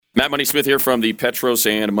Matt Money Smith here from the Petros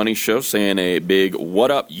and Money Show, saying a big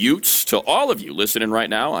what up, Utes, to all of you listening right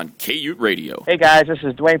now on K-Ute Radio. Hey guys, this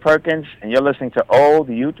is Dwayne Perkins, and you're listening to Old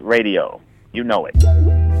Ute Radio. You know it.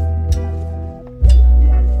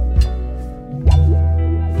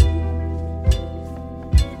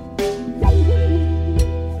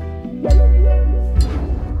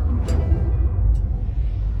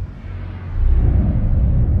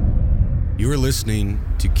 You are listening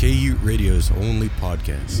to K-Ute Radio's only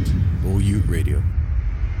podcast, O-Ute Radio.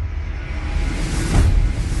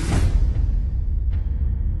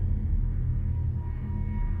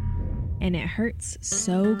 And it hurts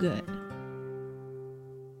so good.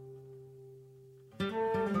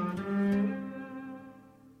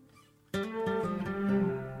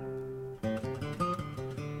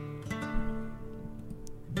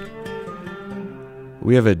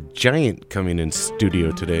 We have a giant coming in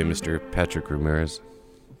studio today, Mr. Patrick Ramirez.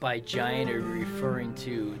 By giant, are you referring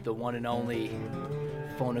to the one and only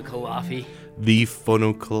Fono Kalafi? The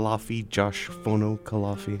Fono Kalafi, Josh Fono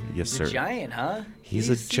Kalafi. Yes, sir. He's a giant, huh? He's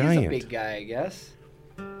a giant. He's a big guy, I guess.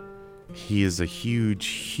 He is a huge,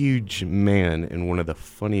 huge man and one of the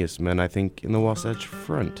funniest men, I think, in the Wasatch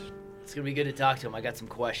Front. It's going to be good to talk to him. I got some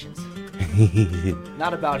questions.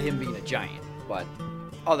 Not about him being a giant, but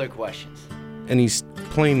other questions. And he's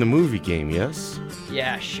playing the movie game, yes?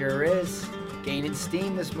 Yeah, sure is. Gaining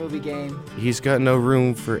steam, this movie game. He's got no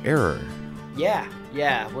room for error. Yeah.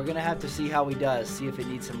 We're going to have to see how he does, see if it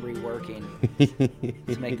needs some reworking.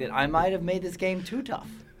 To make that. I might have made this game too tough.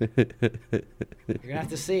 You're going to have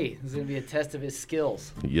to see. This is going to be a test of his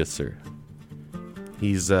skills. Yes, sir.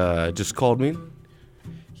 He's just called me.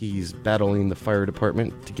 He's battling the fire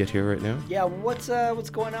department to get here right now. Yeah, what's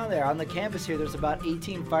going on there? On the campus here, there's about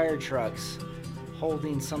 18 fire trucks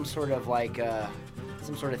holding some sort of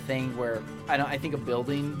thing where I think a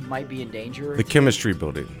building might be in danger. The chemistry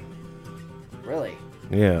building. Really?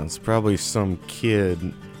 Yeah, it's probably some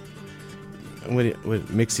kid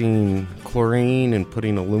with mixing chlorine and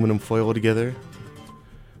putting aluminum foil together.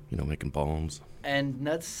 You know, making bombs. And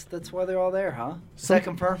that's why they're all there, huh? Is that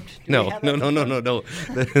confirmed? No.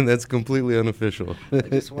 That's completely unofficial. They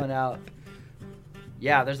just went out.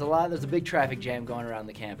 Yeah, there's a big traffic jam going around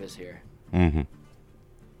the campus here. Mm-hmm.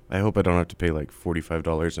 I hope I don't have to pay like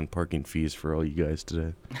 $45 in parking fees for all you guys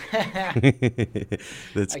today. I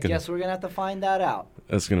guess we're going to have to find that out.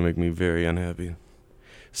 That's going to make me very unhappy.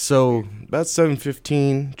 So, about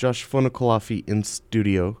 7:15, Josh Fonokalafi in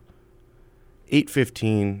studio.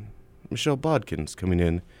 8:15, Michelle Bodkin's coming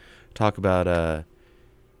in. Talk about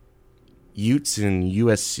Utes in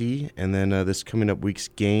USC, and then this coming up week's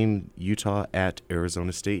game, Utah at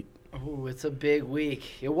Arizona State. Oh, it's a big week.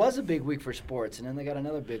 It was a big week for sports, and then they got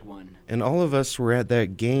another big one. And all of us were at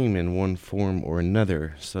that game in one form or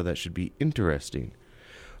another, so that should be interesting.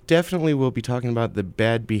 Definitely we'll be talking about the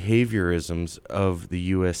bad behaviorisms of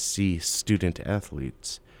the USC student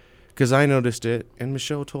athletes. Because I noticed it, and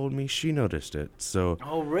Michelle told me she noticed it. So.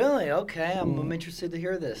 Oh, really? Okay, I'm interested to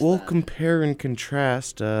hear this. We'll compare and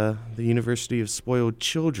contrast the University of Spoiled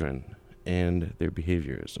Children and their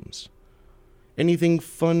behaviorisms. Anything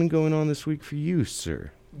fun going on this week for you,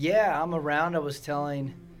 sir? Yeah, I'm around. I was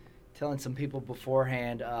telling some people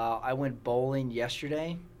beforehand. I went bowling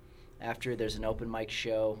yesterday after there's an open mic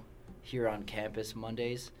show here on campus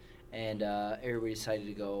Mondays, and everybody decided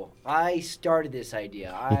to go. I started this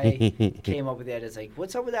idea. I came up with that. It's like,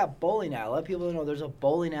 what's up with that bowling alley? Let people know there's a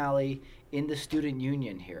bowling alley in the student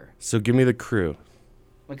union here. So give me the crew.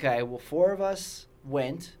 Okay, well, 4 of us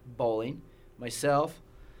went bowling. Myself,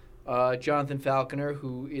 Jonathan Falconer,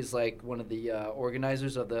 who is like one of the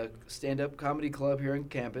organizers of the stand-up comedy club here on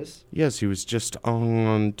campus. Yes, he was just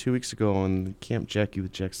on 2 weeks ago on Camp Jackie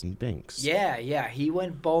with Jackson Banks. Yeah, he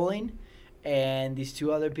went bowling, and these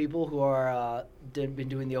 2 other people who are been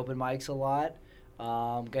doing the open mics a lot.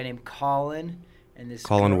 A guy named Colin and this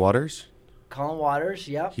Colin Waters? Colin Waters,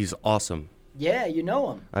 yep. He's awesome. Yeah, you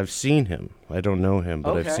know him. I've seen him. I don't know him,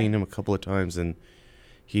 but I've seen him a couple of times, and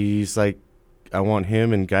he's like, I want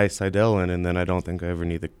him and Guy Seidel in, and then I don't think I ever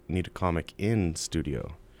need a comic in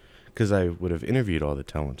studio, because I would have interviewed all the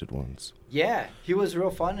talented ones. Yeah, he was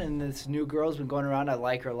real fun, and this new girl's been going around. I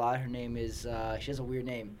like her a lot. Her name is, she has a weird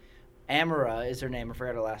name. Amara is her name. I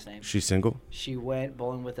forgot her last name. She's single? She went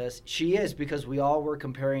bowling with us. She is, because we all were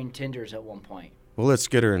comparing Tinders at one point. Well, let's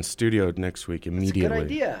get her in studio next week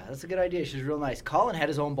immediately. That's a good idea. She's real nice. Colin had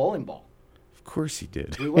his own bowling ball. Of course he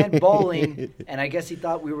did. We went bowling, and I guess he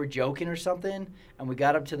thought we were joking or something, and we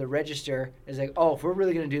got up to the register. It's like, oh, if we're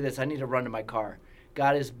really going to do this, I need to run to my car.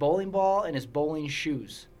 Got his bowling ball and his bowling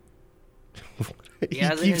shoes. He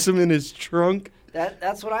keeps them in his trunk?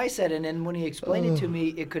 That's what I said, and then when he explained it to me,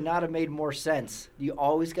 it could not have made more sense. You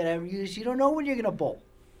always gotta have use. You don't know when you're gonna bowl.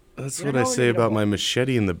 That's what I say about my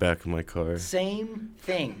machete in the back of my car. Same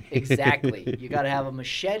thing, exactly. You gotta have a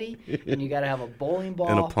machete, and you gotta have a bowling ball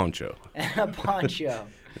And a poncho. And a poncho.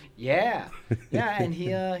 Yeah, and he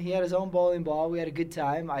had his own bowling ball. We had a good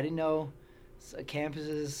time. I didn't know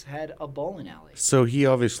campuses had a bowling alley. So he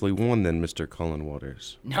obviously won then, Mr. Colin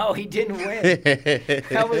Waters. No, he didn't win.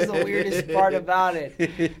 That was the weirdest part about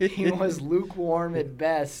it. He was lukewarm at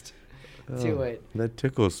best to it. That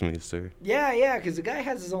tickles me, sir. Yeah, because the guy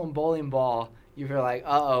has his own bowling ball. You feel like,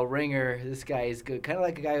 uh-oh, ringer, this guy is good. Kind of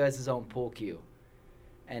like a guy who has his own pool cue.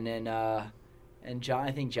 And then, I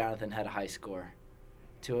think Jonathan had a high score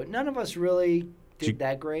to it. None of us really did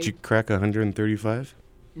that great. Did you crack 135?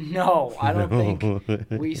 No, I don't think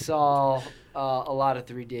we saw a lot of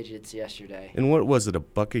 3 digits yesterday. And what was it,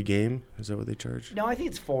 $1 a game? Is that what they charged? No, I think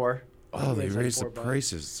it's 4. Oh, they It's raised the $4.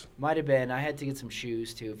 prices. Might have been. I had to get some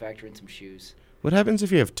shoes, too, factor in some shoes. What happens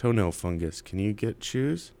if you have toenail fungus? Can you get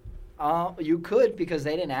shoes? You could, because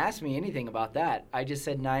they didn't ask me anything about that. I just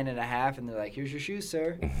said 9.5, and they're like, here's your shoes,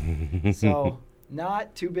 sir. So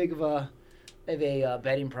not too big of a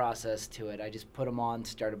betting process to it. I just put them on,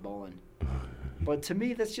 started bowling. But to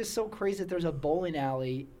me, that's just so crazy that there's a bowling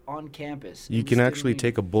alley on campus. You can actually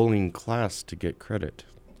take a bowling class to get credit.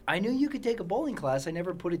 I knew you could take a bowling class. I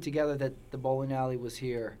never put it together that the bowling alley was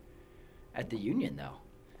here at the Union, though.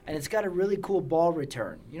 And it's got a really cool ball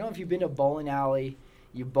return. You know, if you've been to a bowling alley,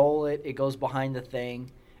 you bowl it, it goes behind the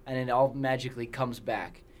thing, and it all magically comes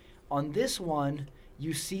back. On this one,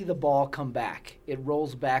 you see the ball come back. It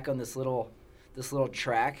rolls back on this little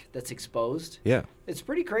track that's exposed. Yeah. It's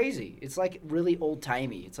pretty crazy. It's like really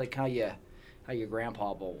old-timey. It's like how your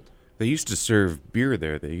grandpa bowled. They used to serve beer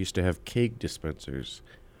there. They used to have keg dispensers.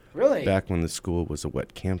 Really? Back when the school was a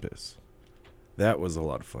wet campus. That was a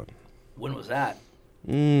lot of fun. When was that?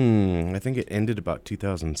 I think it ended about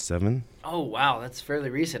 2007. Oh, wow. That's fairly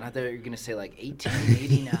recent. I thought you were going to say like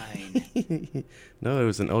 1889. No, it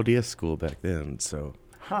was an LDS school back then, so.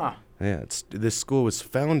 Huh. Yeah, this school was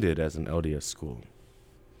founded as an LDS school.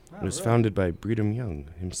 Oh, It was really? founded by Brigham Young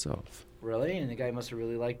himself. Really? And the guy must have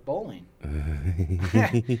really liked bowling. He's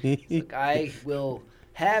like, I will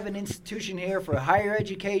have an institution here for higher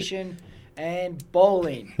education and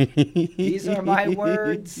bowling. These are my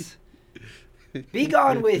words. Be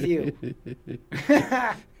gone with you.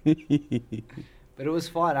 But it was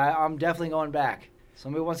fun. I'm definitely going back.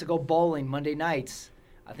 Somebody wants to go bowling Monday nights.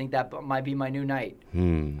 I think that might be my new night.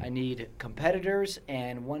 I need competitors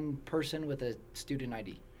and one person with a student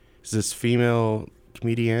ID. Is this female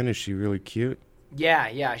comedian, is she really cute?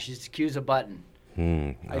 Yeah. She's cute as a button.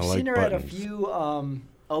 I've like seen her at a buttons. few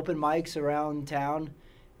open mics around town,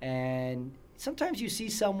 and sometimes you see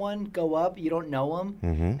someone go up, you don't know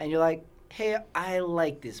them, and you're like, hey, I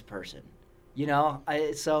like this person. You know?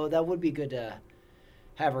 So that would be good to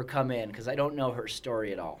have her come in, because I don't know her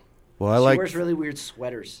story at all. Well, She wears really weird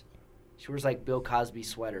sweaters. She wears like Bill Cosby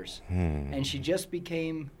sweaters. And I just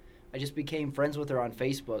became friends with her on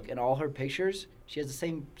Facebook, and all her pictures, she has the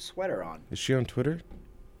same sweater on. Is she on Twitter?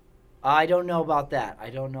 I don't know about that. I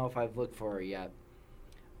don't know if I've looked for her yet.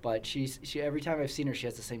 But she every time I've seen her, she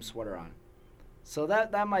has the same sweater on. So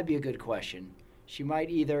that might be a good question. She might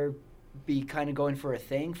either be kind of going for a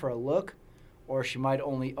thing, for a look, or she might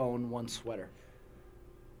only own one sweater.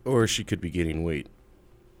 Or she could be gaining weight.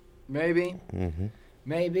 Maybe.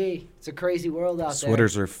 Maybe. It's a crazy world out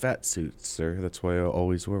Sweaters are fat suits, sir. That's why I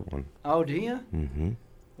always wear one. Oh, do you?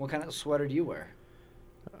 What kind of sweater do you wear?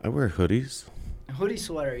 I wear hoodies. A hoodie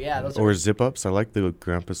sweater, yeah. Those Or are. zip-ups. I like the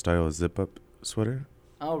grandpa style zip-up sweater.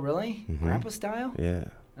 Oh, really? Grandpa style? Yeah.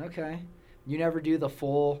 Okay. You never do the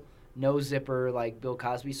full no zipper like Bill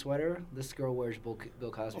Cosby sweater? This girl wears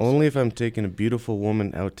Bill Cosby Only if I'm taking a beautiful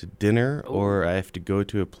woman out to dinner or I have to go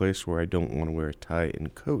to a place where I don't want to wear a tie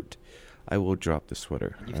and coat. I will drop the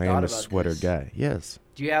sweater. You've I thought am a about sweater this. guy. Yes.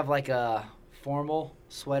 Do you have like a formal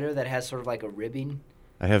sweater that has sort of like a ribbing?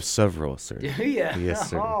 I have several, sir. Do you? Yes,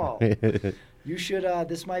 sir. Oh. You should,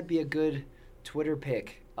 this might be a good Twitter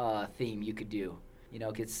pic theme you could do. You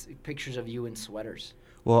know, get pictures of you in sweaters.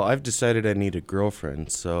 Well, I've decided I need a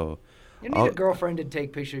girlfriend, so... You don't need a girlfriend to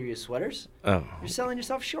take pictures of your sweaters. Oh. You're selling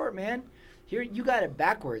yourself short, man. Here, you got it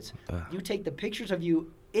backwards. You take the pictures of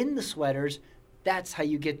you in the sweaters. That's how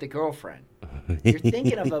you get the girlfriend. You're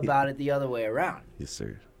thinking about it the other way around. Yes,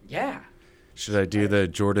 sir. Yeah. Should I do the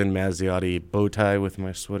Jordan Mazziotti bow tie with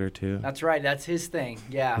my sweater, too? That's right. That's his thing.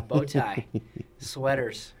 Yeah, bow tie.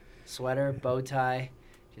 Sweaters. Sweater, bow tie.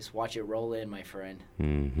 Just watch it roll in, my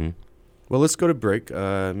friend. Well, let's go to break.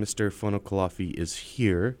 Mr. Fonokalafi is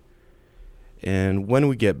here. And when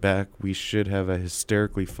we get back, we should have a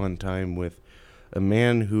hysterically fun time with a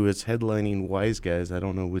man who is headlining Wise Guys. I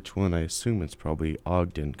don't know which one. I assume it's probably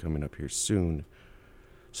Ogden coming up here soon.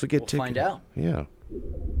 So We'll find out. Yeah.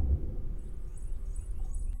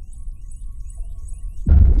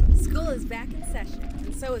 School is back in session,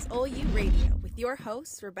 and so is OU Radio with your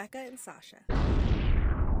hosts, Rebecca and Sasha.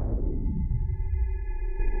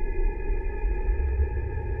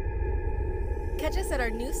 Catch us at our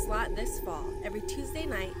new slot this fall, every Tuesday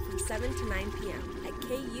night from 7 to 9 p.m. at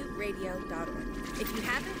kuuradio.org. If you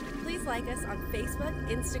haven't, please like us on Facebook,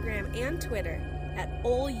 Instagram, and Twitter at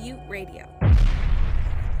OU Radio.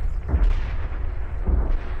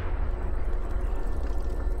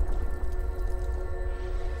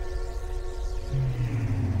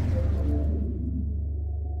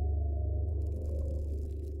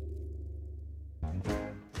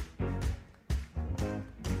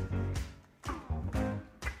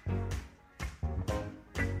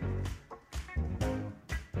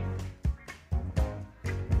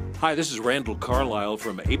 Hi, this is Randall Carlisle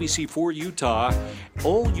from ABC4 Utah.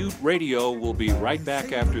 Old Ute Radio will be right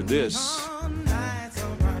back after this.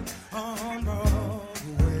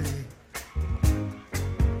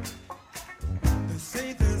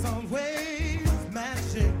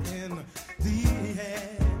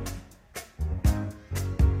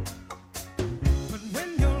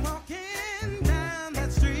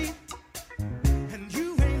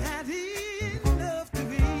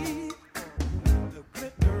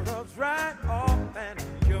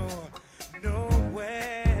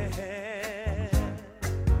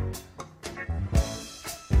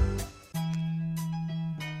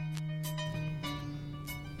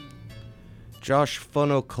 Josh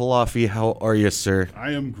Funnell-Kalafi, how are you, sir?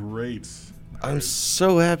 I am great. I'm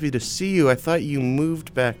so happy to see you. I thought you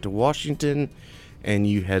moved back to Washington and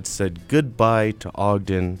you had said goodbye to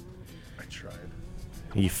Ogden. I tried.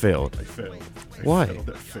 You failed. I failed. Why? I failed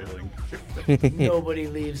at failing. Nobody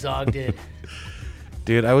leaves Ogden.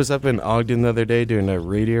 Dude, I was up in Ogden the other day doing a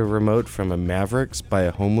radio remote from a Mavericks by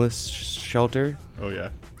a homeless shelter. Oh,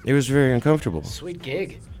 yeah? It was very uncomfortable. Sweet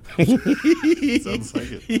gig. Sounds like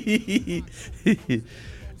it.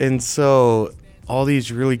 And so all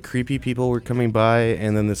these really creepy people were coming by,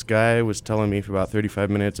 and then this guy was telling me for about 35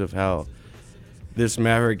 minutes of how this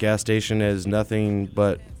Maverick gas station is nothing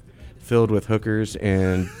but filled with hookers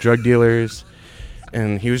and drug dealers.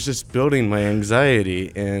 And he was just building my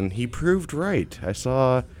anxiety, and he proved right. I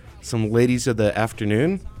saw some ladies of the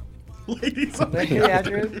afternoon. Ladies of Like, the the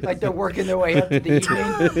afternoon, like they're working their way up to the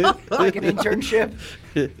evening, like an internship.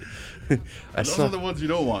 Those are the ones you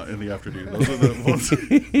don't want in the afternoon. Those are the ones.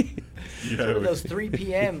 Sort of those 3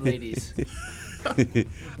 p.m. ladies.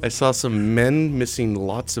 I saw some men missing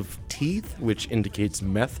lots of teeth, which indicates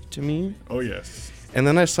meth to me. Oh, yes. And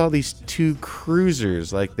then I saw these 2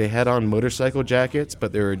 cruisers, like they had on motorcycle jackets,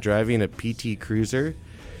 but they were driving a PT Cruiser.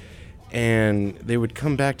 And they would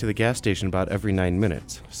come back to the gas station about every 9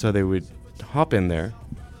 minutes. So they would hop in there,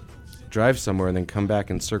 drive somewhere, and then come back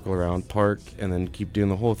and circle around, park, and then keep doing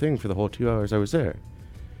the whole thing for the whole 2 hours I was there.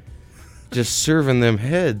 Just serving them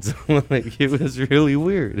heads. Like, it was really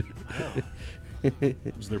weird.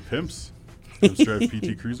 Was there pimps? Pimps drive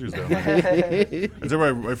PT Cruisers down there. I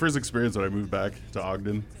tell my first experience when I moved back to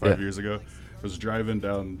Ogden 5 years ago. I was driving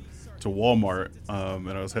down to Walmart,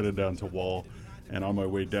 and I was headed down to Wall. And on my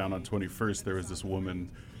way down on 21st, there was this woman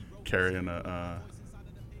carrying a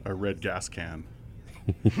red gas can.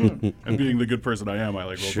 And being the good person I am, I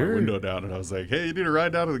rolled my window down and I was like, "Hey, you need a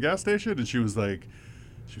ride down to the gas station?" And she was like,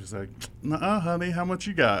 "Nuh-uh, honey, how much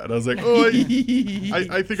you got?" And I was like, "Oh,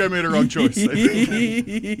 I think I made a wrong choice."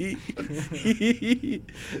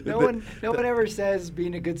 No one ever says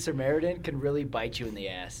being a good Samaritan can really bite you in the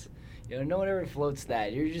ass. You know, no one ever floats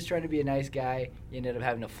that. You're just trying to be a nice guy. You ended up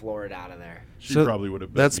having to floor it out of there. She probably would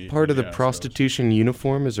have. That's part of the prostitution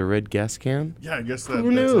uniform is a red gas can? Yeah, I guess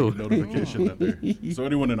Who knew? that's like a notification that they're... So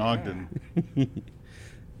anyone in Ogden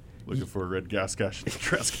looking for a red gas can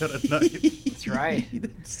at night. That's right.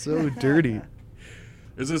 That's so dirty.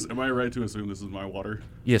 Am I right to assume this is my water?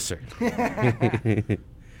 Yes, sir.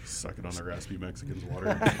 Sucking on the raspy Mexican's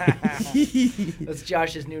water. That's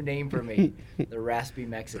Josh's new name for me, the Raspy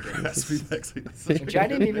Mexican. Raspy Mexican. Which I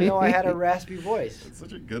didn't even know I had a raspy voice. It's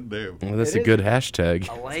such a good name. Well, that's It a good is. hashtag.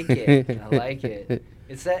 I like it. I like it.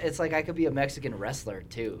 It's like I could be a Mexican wrestler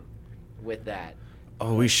too, with that.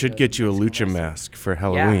 Oh, we should get you a lucha mask for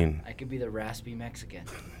Halloween. Yeah, I could be the Raspy Mexican.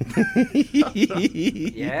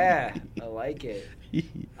 Yeah, I like it.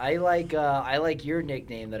 I like your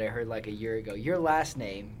nickname that I heard like a year ago. Your last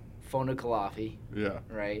name, Funnell-Kalafi. Yeah.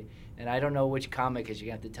 Right? And I don't know which comic, because you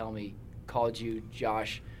have to tell me, called you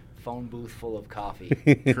Josh phone booth full of coffee.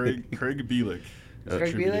 Craig Bielik.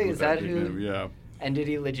 Craig Bielik? Is that who? Nickname. Yeah. And did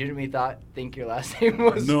he legitimately think your last name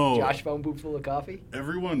was Josh Phone Booth Full of Coffee?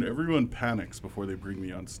 Everyone panics before they bring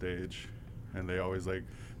me on stage, and they always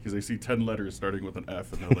because they see 10 letters starting with an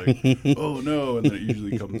F, and they're like, oh no, and then it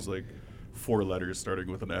usually comes 4 letters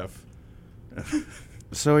starting with an F.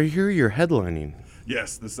 So I hear you're headlining.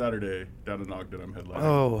 Yes, this Saturday down in Ogden, I'm headlining.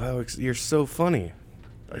 Oh, you're so funny.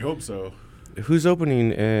 I hope so. Who's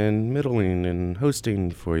opening and middling and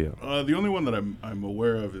hosting for you? The only one that I'm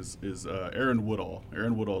aware of is Aaron Woodall.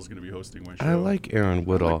 Aaron Woodall is going to be hosting my show. I like Aaron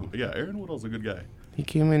Woodall. Aaron Woodall's a good guy. He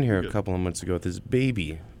came in here a couple of months ago with his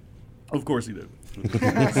baby. Of course he did.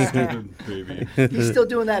 Stupid baby. He's still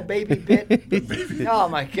doing that baby bit? Baby. Oh,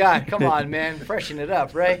 my God. Come on, man. Freshen it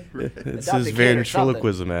up, right? It's Adopt his a kid or something.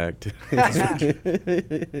 ventriloquism act.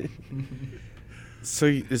 So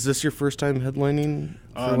is this your first time headlining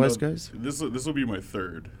for Wise Guys? This will be my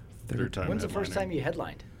third time. When's the first time you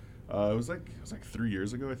headlined? It was like 3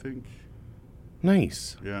 years ago, I think.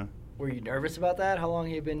 Nice. Yeah. Were you nervous about that? How long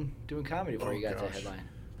have you been doing comedy before you got to gosh. headline?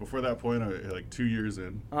 Before that point, I 2 years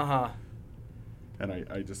in. Uh-huh. And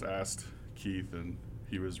I just asked Keith, and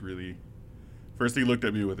he was really... First, he looked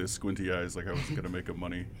at me with his squinty eyes like I wasn't going to make him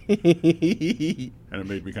money. And it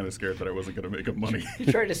made me kind of scared that I wasn't going to make him money. He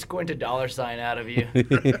tried to squint a $ out of you.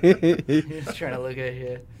 He was trying to look at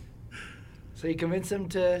you. So you convinced him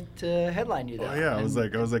to headline you, though. Oh, yeah. I was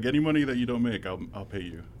like, any money that you don't make, I'll pay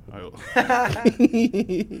you. I'll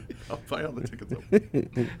buy all the tickets up.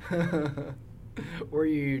 Were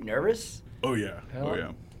you nervous? Oh, yeah. Oh,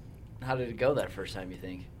 yeah. How did it go that first time, you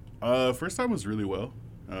think? First time was really well.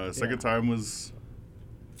 Second time was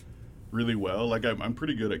really well. I'm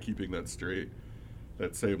pretty good at keeping that straight.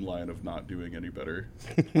 That same line of not doing any better.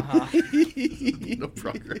 No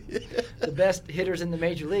progress. The best hitters in the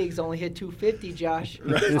major leagues only hit 250, Josh.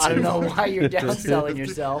 Right. I don't know why you're downselling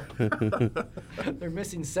yourself. They're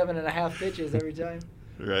missing 7.5 pitches every time.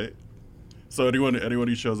 Right. So anyone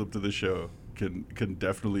who shows up to the show can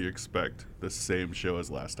definitely expect the same show as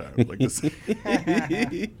last time.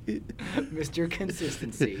 Mr.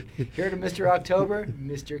 Consistency. Here to Mr. October,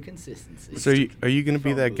 Mr. Consistency. So are you going to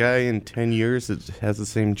be that guy in 10 years that has the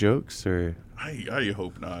same jokes, or? I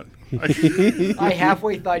hope not. I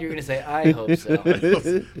halfway thought you were going to say, I hope so.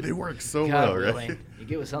 They work so God well, willing. right? You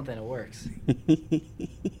get with something that works.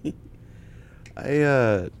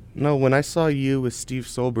 No, when I saw you with Steve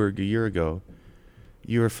Solberg a year ago,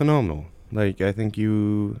 you were phenomenal. I think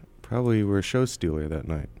you probably were a show stealer that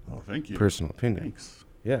night. Oh, thank you. Personal opinion. Thanks.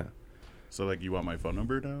 Yeah. So, you want my phone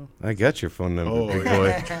number now? I got your phone number, big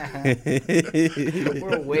boy.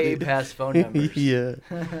 We're way past phone numbers. Yeah.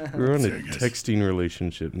 We're on a texting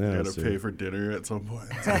relationship now. I gotta pay for dinner at some point.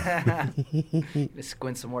 Just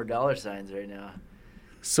squint some more $ right now.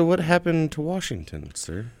 So what happened to Washington,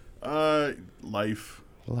 sir? Life.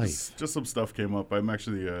 Just some stuff came up. I'm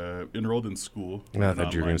actually enrolled in school. I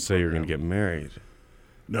thought you were going to say you were going to get married.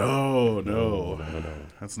 No.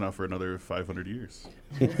 That's not for another 500 years.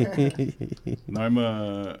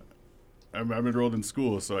 No, I'm enrolled in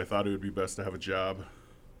school, so I thought it would be best to have a job.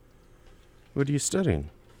 What are you studying?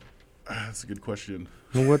 That's a good question.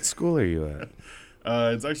 Well, what school are you at?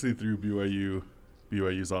 It's actually through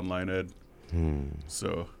BYU's online ed.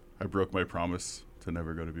 So I broke my promise to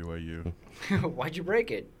never go to BYU. Why'd you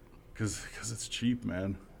break it? Because it's cheap,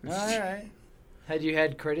 man. All right. Had you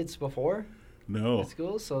had credits before? No. At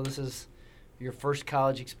school? So this is your first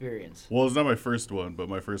college experience. Well, it's not my first one, but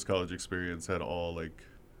my first college experience had all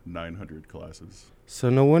 900 classes.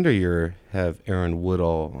 So no wonder you have Aaron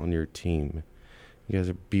Woodall on your team. You guys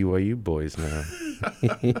are BYU boys now.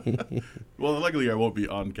 Well, luckily I won't be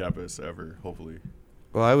on campus ever, hopefully.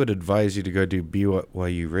 Well, I would advise you to go do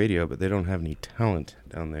BYU radio, but they don't have any talent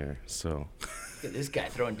down there, so. Look at this guy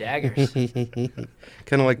throwing daggers.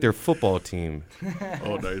 Kind of like their football team.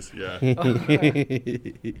 Oh, nice, yeah.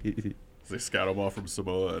 They scout them off from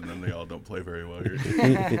Samoa, and then they all don't play very well here.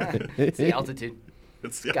 It's the altitude.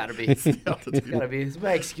 It's gotta be. It's the altitude. It's gotta be. It's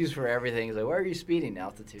my excuse for everything. It's like, why are you speeding?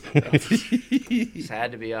 Altitude. Just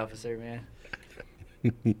had to be, officer, man.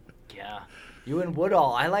 Yeah. You and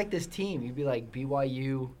Woodall. I like this team. You'd be like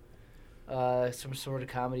BYU, some sort of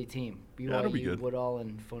comedy team. BYU, that'll be good. Woodall,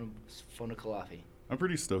 and Fonokalafi. I'm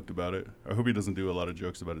pretty stoked about it. I hope he doesn't do a lot of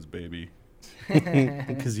jokes about his baby.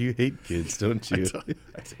 Because you hate kids, don't you?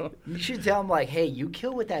 I don't. You should tell him, hey, you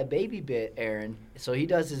kill with that baby bit, Aaron. So he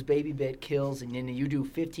does his baby bit, kills, and then you do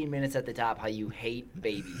 15 minutes at the top how you hate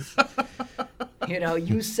babies.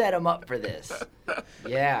 You set him up for this.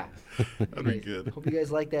 Yeah. That'd be good. Hope you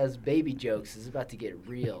guys like that as baby jokes. This is about to get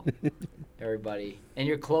real. everybody. And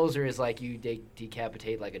your closer is like you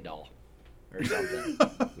decapitate like a doll or something.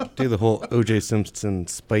 Do the whole O.J. Simpson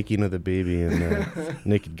spiking of the baby in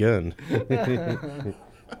Naked Gun.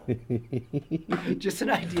 Just an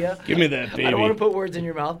idea. Give me that baby. I don't want to put words in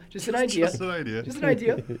your mouth. Just an idea. Just an idea. Just an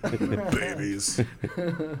idea. Babies.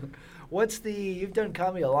 You've done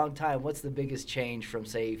comedy a long time. What's the biggest change from,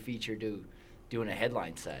 say, feature to doing a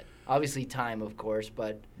headline set? Obviously time, of course,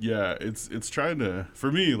 but... Yeah, it's trying to,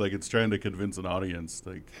 for me, like, it's trying to convince an audience,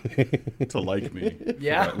 like, to like me.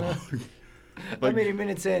 Yeah? Like, how many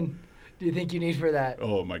minutes in do you think you need for that?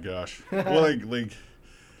 Oh, my gosh. Well, like,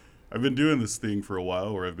 I've been doing this thing for a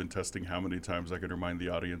while where I've been testing how many times I can remind the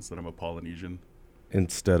audience that I'm a Polynesian.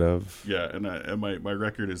 Instead of... Yeah, and my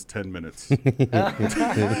record is 10 minutes. 10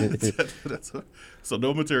 minutes. So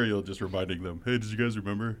no material, just reminding them, hey, did you guys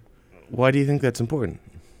remember? Why do you think that's important?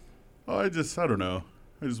 Oh, I don't know.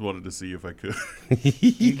 I just wanted to see if I could.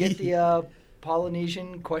 You get the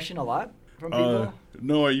Polynesian question a lot from people?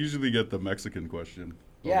 No, I usually get the Mexican question.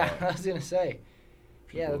 Yeah, I was going to say.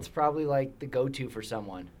 Yeah, that's probably like the go-to for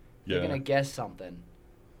someone. Yeah. You're going to guess something.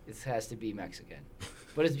 It has to be Mexican.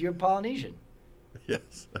 But you're Polynesian.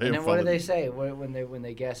 Yes. And then what do they say when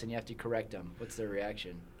they guess and you have to correct them? What's their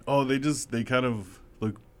reaction? Oh, they kind of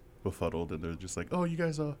look befuddled and they're just like, oh, you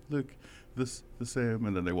guys all look the same,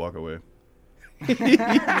 and then they walk away. They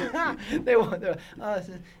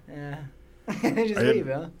just leave,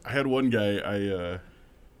 huh? I had one guy I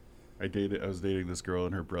was dating this girl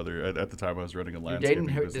and her brother. At the time, I was running a landscaping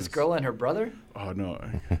business. This girl and her brother? Oh, no.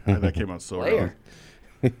 That came out so wrong.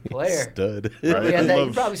 Player. Stud. Right?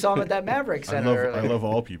 You probably saw him at that Maverick Center earlier. I love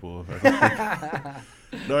all people.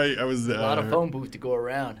 No, I was... a lot of phone booth to go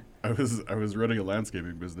around. I was running a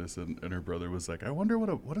landscaping business, and her brother was like, I wonder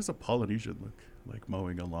what does a Polynesian look like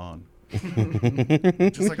mowing a lawn?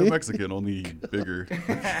 Just like a Mexican, only bigger.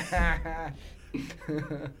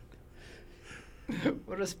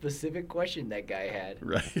 What a specific question that guy had.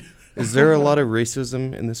 Right. Is there a lot of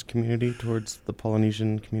racism in this community towards the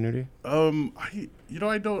Polynesian community? I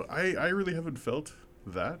really haven't felt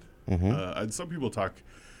that. Mm-hmm. And some people talk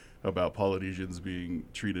about Polynesians being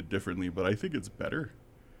treated differently, but I think it's better.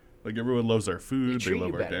 Like, everyone loves our food. They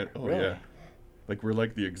love our dance. Oh, really? Yeah. Like, we're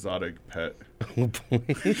like the exotic pet.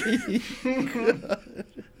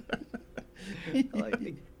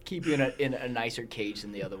 Like, keep you in a nicer cage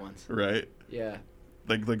than the other ones. Right. Yeah.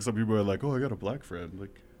 Like some people are like, oh, I got a black friend.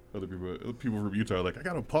 Like, other people from Utah are like, I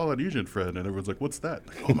got a Polynesian friend. And everyone's like, what's that?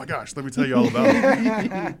 Like, oh, my gosh, let me tell you all about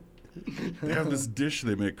it. They have this dish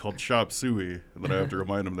they make called chop suey. And then I have to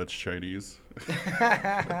remind them that's Chinese.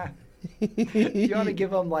 You want to give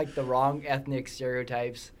them, like, the wrong ethnic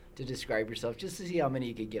stereotypes to describe yourself just to see how many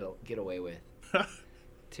you could get away with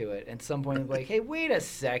to it. At some point, you'll be like, hey, wait a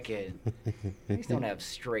second. These don't have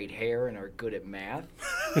straight hair and are good at math.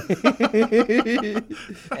 And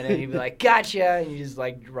then you'd be like, gotcha. And you just,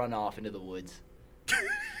 like, run off into the woods.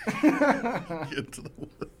 Into the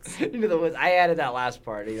woods. Into the woods. I added that last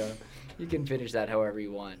part. You know, you can finish that however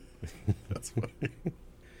you want. That's funny.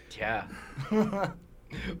 Yeah.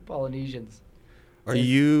 Polynesians. Are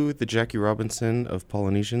you the Jackie Robinson of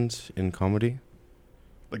Polynesians in comedy?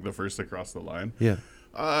 Like the first to cross the line? Yeah.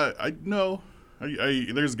 No.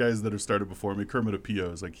 There's guys that have started before me. Kermit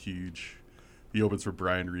Apio is like huge. He opens for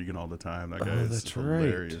Brian Regan all the time. That guy is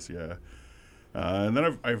hilarious. Right. Yeah. And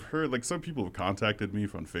then I've heard, like, some people have contacted me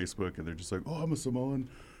on Facebook and they're just like, oh, I'm a Samoan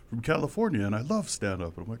from California and I love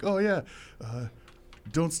stand-up. And I'm like, oh, yeah.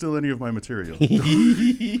 Don't steal any of my material.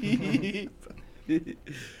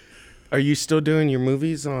 Are you still doing your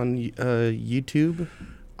movies on YouTube?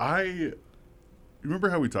 You remember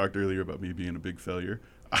how we talked earlier about me being a big failure?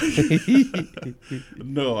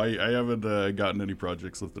 No, I haven't gotten any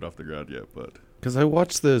projects lifted off the ground yet, but... Because I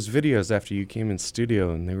watched those videos after you came in studio,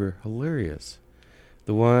 and they were hilarious.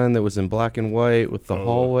 The one that was in black and white with the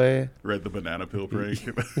hallway. Right, the banana peel prank.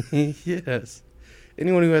 Yes.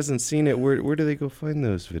 Anyone who hasn't seen it, where do they go find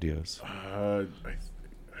those videos? I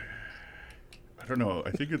don't know.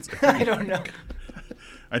 I think it's... I don't know.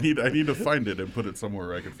 I need to find it and put it somewhere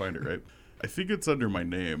where I can find it, right? I think it's under my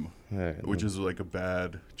name, which is like a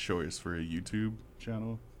bad choice for a YouTube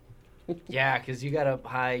channel. Yeah, because you got a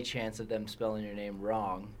high chance of them spelling your name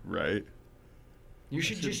wrong. Right. You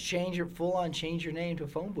should just change your name to a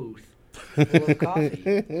phone booth full of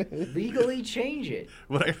coffee. Legally change it.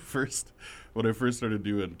 When I first started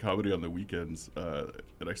doing comedy on the weekends,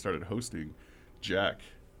 and I started hosting, Jack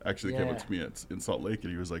actually came up to me in Salt Lake,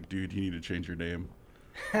 and he was like, "Dude, you need to change your name."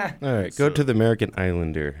 All right, go to the American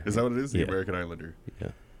Islander. Is that what it is? The American Islander. Yeah.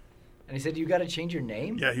 And he said, you got to change your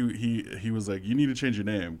name? Yeah, he was like, you need to change your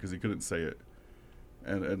name because he couldn't say it.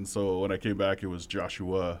 And so when I came back, it was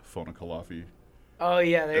Joshua Fonakalafi. Oh,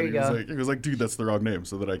 yeah, there you go. He was like, dude, that's the wrong name.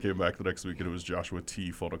 So then I came back the next week, and it was Joshua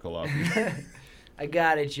T. Fonakalafi. I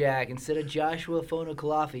got it, Jack. Instead of Joshua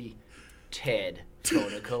Fonakalafi, Ted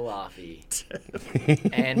Fonakalafi.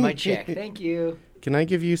 And my check. Thank you. Can I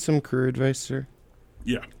give you some career advice, sir?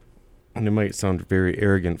 Yeah. And it might sound very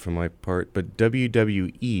arrogant from my part, but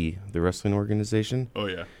WWE, the wrestling organization, Oh,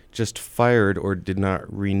 yeah. just fired or did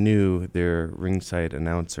not renew their ringside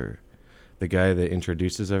announcer. The guy that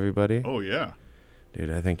introduces everybody. Oh, yeah.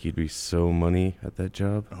 Dude, I think you'd be so money at that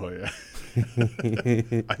job. Oh, yeah.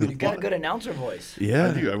 You got a good announcer voice.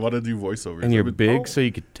 Yeah. I do. I want to do voiceovers. And you're I would- big, so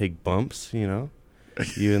you could take bumps, you know?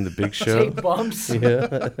 You and the big show. Take bumps. Yeah.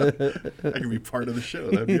 I could be part of the show.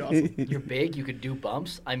 That'd be awesome. You're big. You could do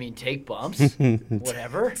bumps. I mean, take bumps.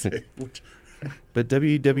 Whatever. But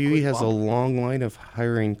WWE Quick has a bump. long line of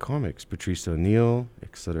hiring comics. Patrice O'Neal,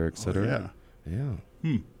 et cetera, et Oh, cetera. yeah.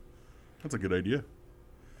 Yeah. That's a good idea.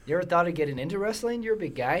 You ever thought of getting into wrestling? You're a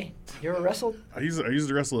big guy. You ever wrestled? I used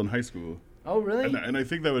to wrestle in high school. Oh, really? And I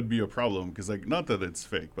think that would be a problem because, like, not that it's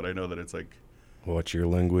fake, but I know that it's like, Watch your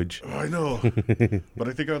language. oh, I know. But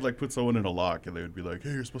I think I would, like, put someone in a lock and they would be like, hey,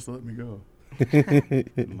 you're supposed to let me go.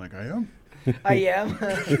 I'm like, I am? I am.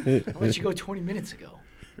 I let you go 20 minutes ago.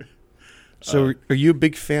 So, are you a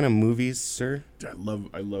big fan of movies, sir? I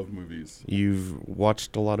love movies. You've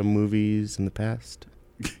watched a lot of movies in the past?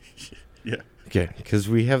 Yeah. Okay, because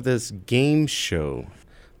we have this game show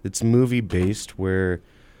that's movie-based where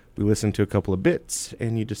we listen to a couple of bits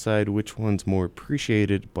and you decide which one's more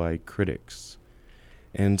appreciated by critics.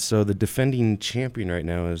 And so the defending champion right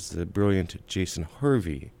now is the brilliant Jason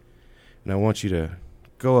Harvey. And I want you to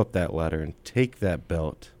go up that ladder and take that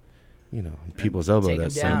belt, you know, in people's elbow. take him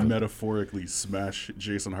That's down. something. Metaphorically smash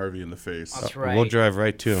Jason Harvey in the face. That's right. We'll drive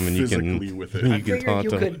right to him and you Physically can, with it. you I can Figured taunt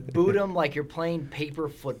you him. could boot him like you're playing paper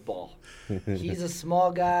football. He's a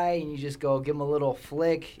small guy, and you just go give him a little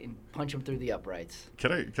flick and punch him through the uprights.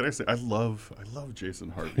 Can I say I love Jason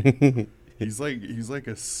Harvey. He's like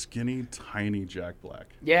a skinny, tiny Jack Black.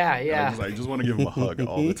 Yeah, And yeah. I just want to give him a hug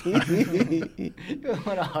all the time. You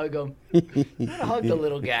want to hug him. You want to hug the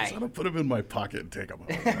little I guy. want to put him in my pocket and take him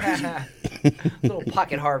home. Little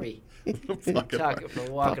pocket Harvey. Pocket Talking hug.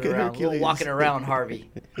 for walking Pocket around, little Hercules. walking around Harvey.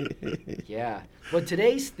 Yeah. Well,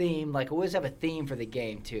 today's theme, like, we always have a theme for the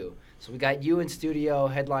game too. So we got you in studio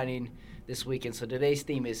headlining this weekend. So today's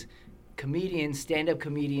theme is comedians, stand-up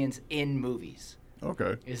comedians in movies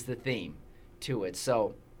Okay. is the theme to it.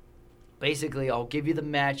 So basically, I'll give you the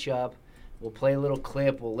matchup. We'll play a little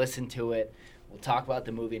clip. We'll listen to it. We'll talk about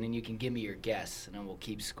the movie, and then you can give me your guess, and then we'll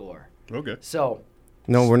keep score. Okay. So,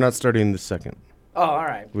 No, we're not starting the second. oh, all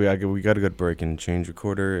right. We got a good break and change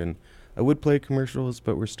recorder, and I would play commercials,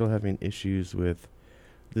 but we're still having issues with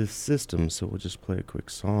the system, so we'll just play a quick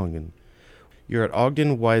song. And you're at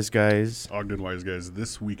Ogden Wise Guys. Ogden Wise Guys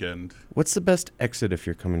this weekend. What's the best exit if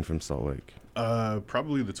you're coming from Salt Lake?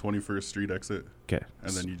 Probably the 21st Street exit, Okay.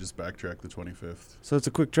 and then you just backtrack the 25th. So it's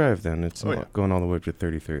a quick drive then. It's Oh, not yeah. going all the way up to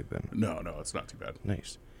 33rd then. No, it's not too bad.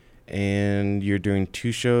 Nice. And you're doing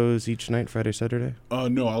 2 shows each night, Friday, Saturday?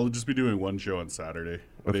 No, I'll just be doing one show on Saturday.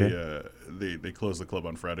 Okay. They closed the club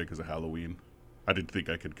on Friday because of Halloween. I didn't think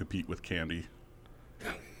I could compete with candy.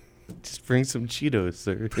 Just bring some Cheetos,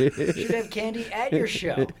 sir. You should have candy at your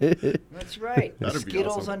show. That's right. That'd be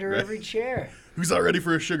Skittles awesome, under right? every chair. Who's not ready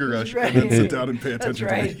for a sugar rush? right. And then sit down and pay That's attention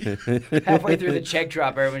right. to me. Halfway through the check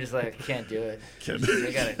drop, everyone's just like, I can't do it. Can't-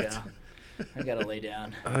 I gotta lay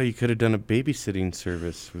down. Oh, you could have done a babysitting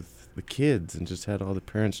service with the kids and just had all the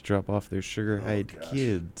parents drop off their sugar hide gosh.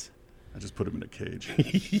 kids. I just put him in a cage.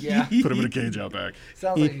 Yeah. Put him in a cage out back.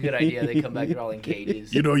 Sounds like a good idea. They come back, they're all in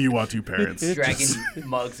cages. You know you want to, parents. Dragging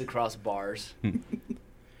mugs across bars. Did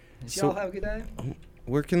So- y'all have a good time?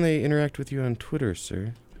 Where can they interact with you on Twitter,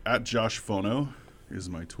 sir? At Josh Fono is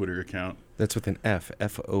my Twitter account. That's with an F,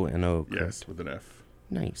 F-O-N-O, correct? Yes, with an F.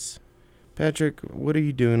 Nice. Patrick, what are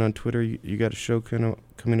you doing on Twitter? You got a show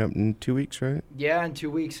coming up in 2 weeks, right? Yeah, in 2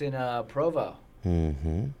 weeks in Provo.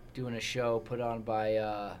 Mm-hmm. Doing a show put on by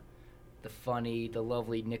the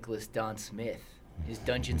lovely Nicholas Don Smith. His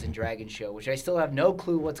Dungeons and Dragons show, which I still have no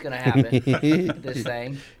clue what's going to happen with this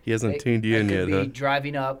thing. He hasn't tuned you I in could yet, be huh?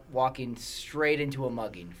 driving up, walking straight into a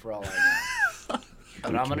mugging, for all I know.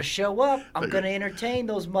 But I'm going to show up. I'm going to entertain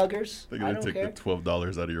those muggers. They're I going to don't take care. the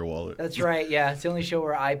 $12 out of your wallet. That's right, yeah. It's the only show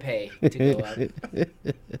where I pay to go up.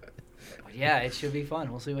 But yeah, it should be fun.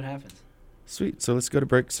 We'll see what happens. Sweet. So let's go to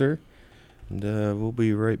break, sir. And we'll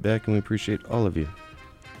be right back, and we appreciate all of you.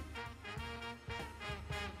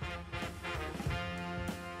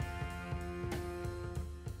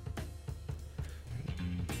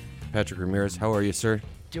 Patrick Ramirez. How are you, sir?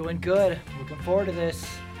 Doing good. Looking forward to this.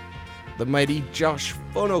 The mighty Josh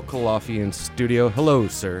Fonokalafi in studio. Hello,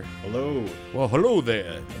 sir. Hello. Well, hello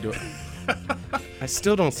there. I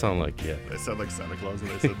still don't sound like you. I sound like Santa Claus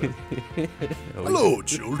when I said that. Hello,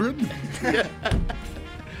 children.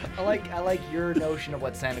 I like your notion of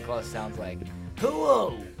what Santa Claus sounds like.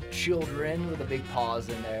 Hello, children, with a big pause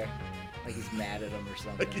in there. Like he's mad at them or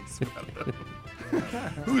something. Like he's mad at them.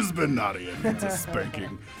 Who's been naughty and needs a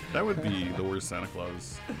spanking? That would be the worst Santa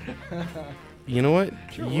Claus. You know what?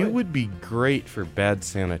 Sure you would. would be great for Bad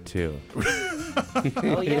Santa, too.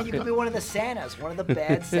 Oh yeah, you could be one of the Santas, one of the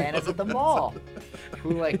bad Santas at the mall,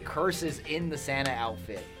 who like curses in the Santa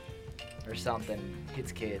outfit or something.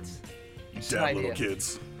 Hits kids. Just an Dad, little idea.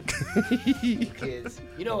 kids. Kids.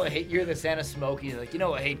 You know I hate. You're the Santa Smokey. Like, you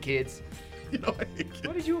know I hate kids. You know, I hate kids.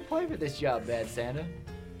 What did you apply for this job, bad Santa?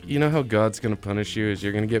 You know how God's going to punish you is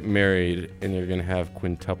you're going to get married and you're going to have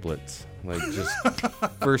quintuplets. Like just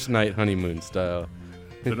first night honeymoon style.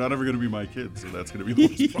 They're not ever going to be my kids, so that's going to be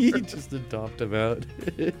the worst part. Just adopt them out.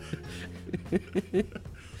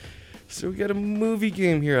 So we got a movie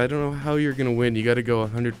game here. I don't know how you're going to win. You got to go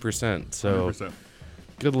 100%. So 100%.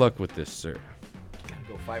 good luck with this, sir. Gotta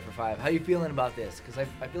go 5 for 5. How you feeling about this? Because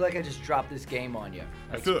I feel like I just dropped this game on you.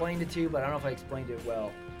 I explained it to you, but I don't know if I explained it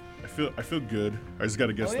well. I feel good. I just got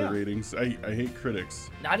to guess Oh, yeah. the ratings. I hate critics.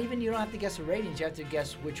 Not even, you don't have to guess the ratings. You have to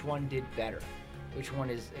guess which one did better. Which one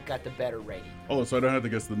it got the better rating. Oh, so I don't have to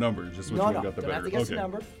guess the number, just which No, one no, got the don't better. have to guess Okay. the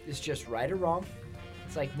number. It's just right or wrong.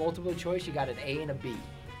 It's like multiple choice. You got an A and a B.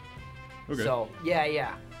 Okay. So,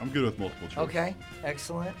 yeah. I'm good with multiple choice. Okay,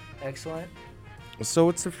 excellent. So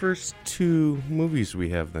what's the first two movies we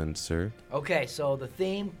have then, sir? Okay, so the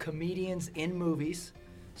theme, comedians in movies.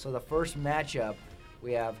 So the first matchup,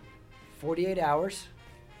 we have 48 Hours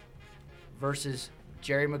versus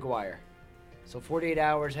Jerry Maguire. So 48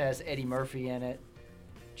 Hours has Eddie Murphy in it.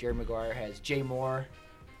 Jerry Maguire has Jay Moore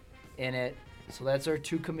in it. So that's our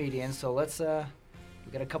two comedians. So let's,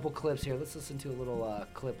 we got a couple clips here. Let's listen to a little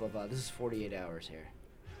clip of, this is 48 Hours here.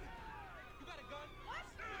 You got a gun? What?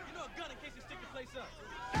 You know a gun in case you stick the place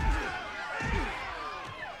up.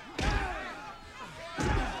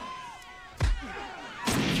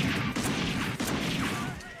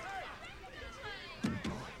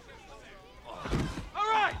 All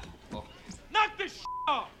right. Knock this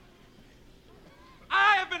off.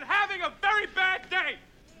 I have been having a very bad day.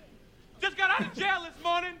 Just got out of jail this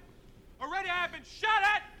morning. Already I have been shot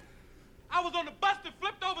at. I was on the bus that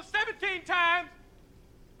flipped over 17 times.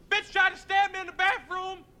 Bitch tried to stab me in the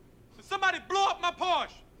bathroom, and somebody blew up my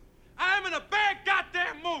Porsche. I am in a bad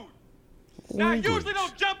goddamn mood. Now, I usually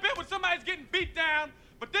don't jump in when somebody's getting beat down,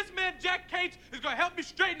 but this man, Jack Cates, is going to help me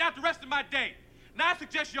straighten out the rest of my day. Now, I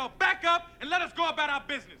suggest y'all back up and let us go about our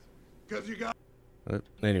business. Because you got...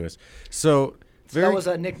 Anyways, so So that was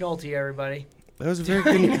Nick Nolte, everybody. That was a very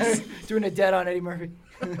good Doing a dead on Eddie Murphy.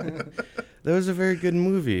 That was a very good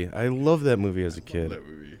movie. I love that movie as a kid. That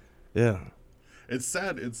movie. Yeah. It's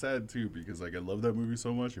sad too because like I love that movie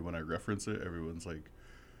so much, and when I reference it, everyone's like,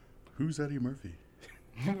 "Who's Eddie Murphy?"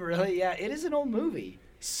 Really? Yeah, it is an old movie.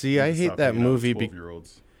 See, I hate that movie.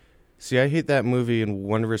 12-year-olds. See, I hate that movie in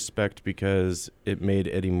one respect because it made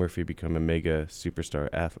Eddie Murphy become a mega superstar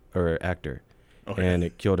actor, and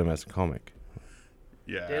it killed him as a comic.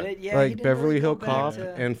 Yeah. Did it? Yeah. he Like didn't Beverly really Hill go Cop back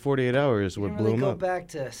to- and 48 Hours he would didn't blow really him go up. back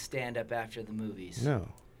to stand up after the movies. No.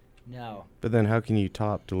 No. But then how can you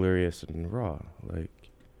top Delirious and Raw? Like,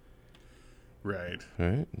 Right.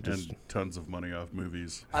 right? And tons of money off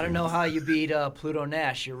movies. I don't know how you beat Pluto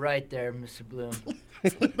Nash. You're right there, Mr. Bloom.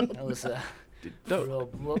 That was a real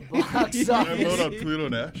box I office. load on Pluto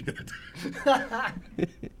Nash.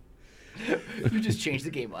 You just changed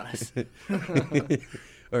the game on us.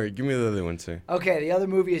 All right, give me the other one, sir. Okay, the other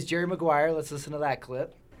movie is Jerry Maguire. Let's listen to that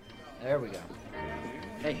clip. There we go.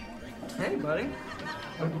 Hey. Hey, buddy.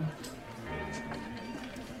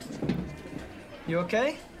 You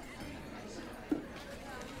okay?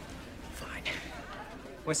 Fine.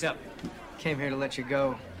 What's up? Came here to let you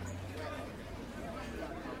go.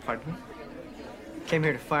 Pardon me? Came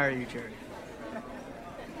here to fire you, Jerry.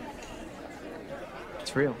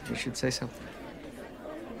 It's real. You should say something.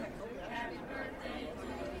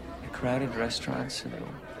 A crowded restaurant, so there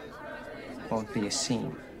won't be a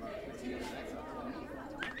scene.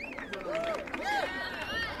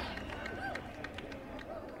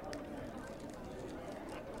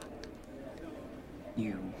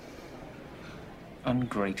 You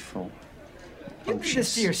ungrateful. You did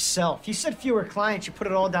this to yourself. You said fewer clients, you put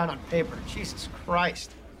it all down on paper. Jesus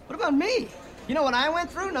Christ. What about me? You know what I went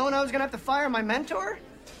through, knowing I was gonna have to fire my mentor?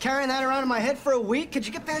 Carrying that around in my head for a week? Could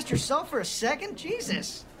you get past yourself for a second?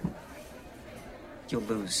 Jesus. You'll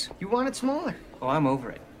lose. You want it smaller. Oh, I'm over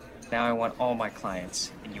it. Now I want all my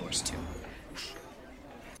clients, and yours too.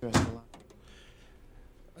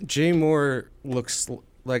 Jay Moore looks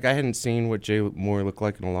like I hadn't seen what Jay Moore looked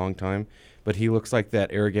like in a long time, but he looks like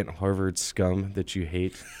that arrogant Harvard scum that you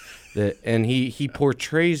hate. And he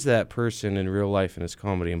portrays that person in real life in his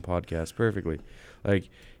comedy and podcast perfectly. Like,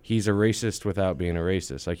 he's a racist without being a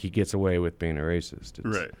racist. Like, he gets away with being a racist.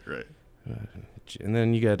 Right. And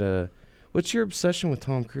then you got what's your obsession with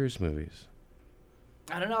Tom Cruise movies?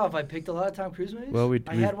 I don't know if I picked a lot of Tom Cruise movies. Well,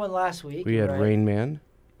 I had one last week. We had right? Rain Man.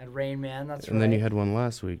 Had Rain Man, that's right. And then you had one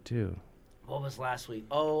last week, too. What was last week?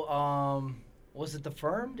 Oh, was it The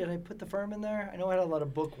Firm? Did I put The Firm in there? I know I had a lot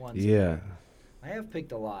of book ones. Yeah. I have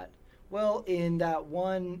picked a lot. Well, in that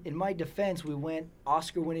one, in my defense, we went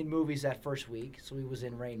Oscar-winning movies that first week, so he was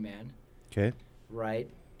in Rain Man. Okay. Right.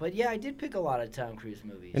 But yeah, I did pick a lot of Tom Cruise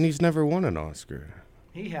movies. And he's never won an Oscar.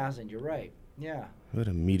 He hasn't, you're right. Yeah. What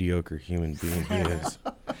a mediocre human being he is.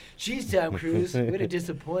 Jeez, Tom Cruise. Way to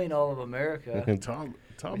disappoint all of America. Tom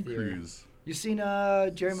Cruise. You seen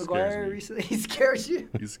Jerry Maguire recently? He scares you?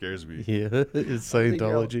 He scares me. Yeah, it's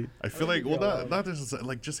Scientology. I feel like, not just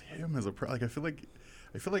like just him as a like. I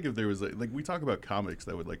feel like if there was like we talk about comics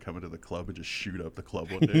that would like come into the club and just shoot up the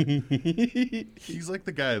club one day. He's like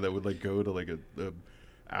the guy that would like go to like a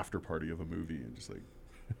after party of a movie and just like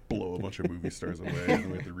blow a bunch of movie stars away, and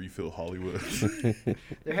we have to refill Hollywood.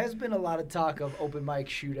 There has been a lot of talk of open mic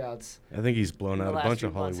shootouts. I think he's blown out a bunch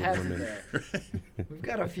of Hollywood women. We've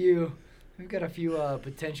got a few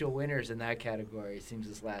potential winners in that category. It seems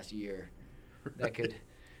this last year that could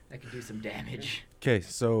do some damage. Okay,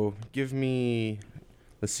 so give me.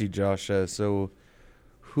 Let's see, Josh. So,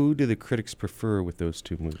 who do the critics prefer with those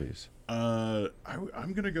two movies?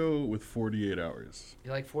 I'm gonna go with 48 Hours.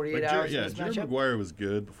 You like 48 Hours? Yeah, Jerry Maguire was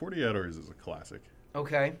good, but 48 Hours is a classic.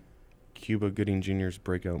 Okay. Cuba Gooding Jr.'s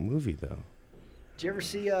breakout movie, though. Did you ever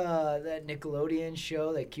see that Nickelodeon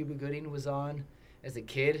show that Cuba Gooding was on as a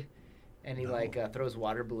kid, and he throws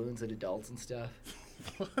water balloons at adults and stuff?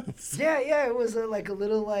 Yeah, it was like a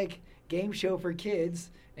little game show for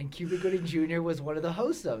kids, and Cuba Gooding Jr. was one of the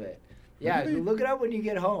hosts of it. Yeah, really? Look it up when you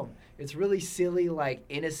get home. It's really silly,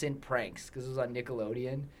 innocent pranks, because it was on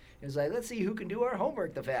Nickelodeon. It was like, let's see who can do our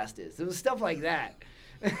homework the fastest. It was stuff like that.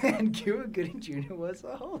 And Cuba Gooding Jr. was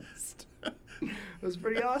the host. It was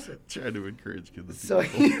pretty awesome. Trying to encourage kids. So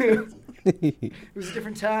it was a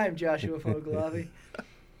different time, Joshua Fogolavi.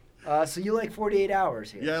 So you like 48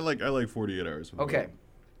 Hours here? Yeah, I like 48 Hours. Okay.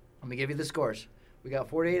 Let me give you the scores. We got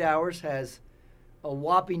 48 Hours has a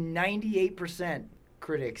whopping 98%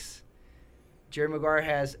 critics. Jerry Maguire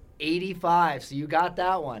has 85, so you got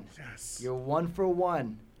that one. Yes. You're 1 for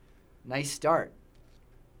 1. Nice start.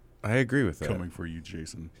 I agree with that. Coming for you,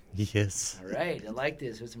 Jason. Yes. All right, I like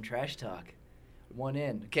this. With some trash talk. 1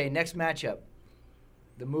 in. Okay, next matchup.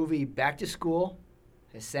 The movie Back to School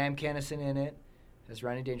has Sam Kinison in it, has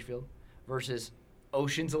Rodney Dangerfield, versus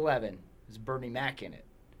Ocean's 11 has Bernie Mac in it.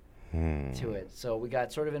 To it. So we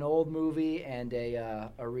got sort of an old movie and a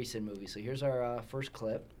recent movie. So here's our first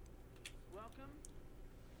clip. Welcome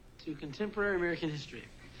to Contemporary American History.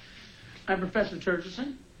 I'm Professor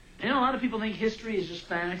Turgison. You know, a lot of people think history is just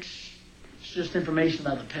facts. It's just information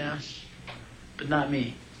about the past. But not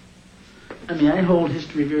me. I mean, I hold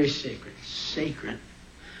history very sacred. Sacred.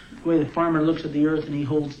 The way the farmer looks at the earth and he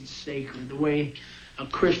holds it sacred. The way a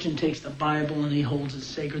Christian takes the Bible and he holds it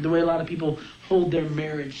sacred. The way a lot of people hold their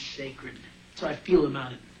marriage sacred. That's how I feel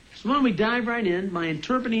about it. So why don't we dive right in by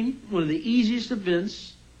interpreting one of the easiest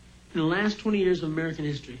events in the last 20 years of American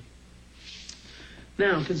history.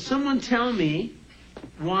 Now, can someone tell me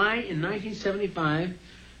why in 1975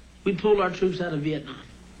 we pulled our troops out of Vietnam?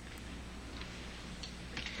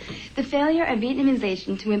 The failure of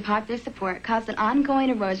Vietnamization to win popular support caused an ongoing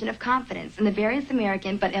erosion of confidence in the various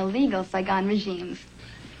American but illegal Saigon regimes.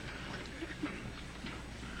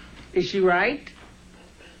 Is she right?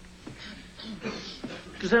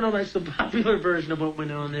 Because I know that's the popular version of what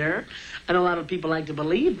went on there. I know a lot of people like to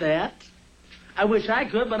believe that. I wish I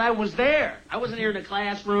could, but I was there. I wasn't here in a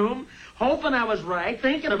classroom hoping I was right,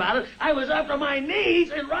 thinking about it. I was up to my knees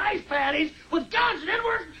in rice paddies with guns and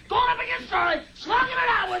Edwards going up against Charlie, slugging it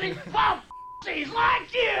out with him while f***sies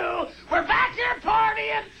like you were back here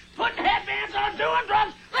partying, putting headbands on, doing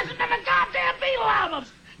drugs, listening to the goddamn Beatle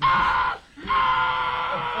albums.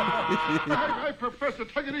 Hey, Professor,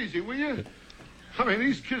 take it easy, will you? I mean,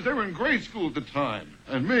 these kids, they were in grade school at the time.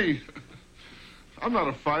 And me, I'm not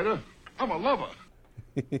a fighter. I'm a lover.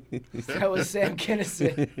 That was Sam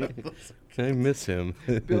Kinison. I miss him.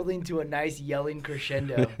 Building to a nice yelling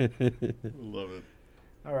crescendo. Love it.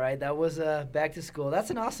 All right, that was Back to School.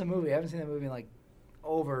 That's an awesome movie. I haven't seen that movie in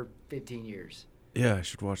over 15 years. Yeah, I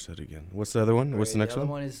should watch that again. What's the other one? What's the next one?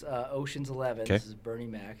 one? The other one is Ocean's 11. 'Kay. This is Bernie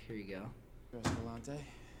Mac. Here you go. Escalante.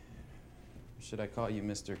 Should I call you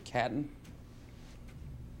Mr. Catton?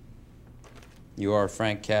 You are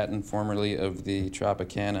Frank Catton, formerly of the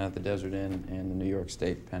Tropicana, the Desert Inn, and the New York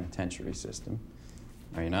State Penitentiary System.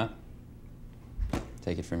 Are you not?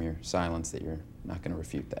 Take it from your silence that you're not going to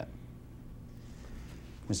refute that.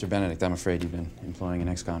 Mr. Benedict, I'm afraid you've been employing an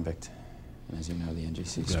ex-convict. And as you know, the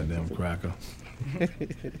NGC... Goddamn cracker.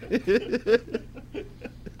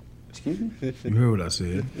 Excuse me? You heard what I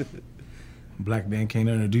said. Black man can't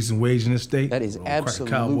earn a decent wage in this state. That is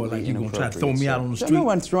absolutely cowboy like you gonna try to throw me out on the street. No,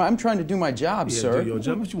 I'm trying to do my job, Yeah, sir. do your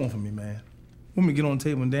job. What you want from me, man? Want me to get on the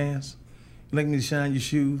table and dance? You like me to shine your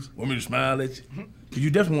shoes? Want me to smile at you? 'Cause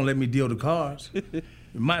you definitely won't let me deal the cards. You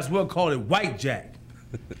might as well call it White Jack.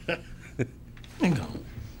 Bingo.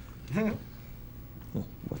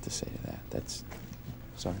 What to say to that? That's...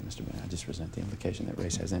 Sorry, Mr. Bennett, I just resent the implication that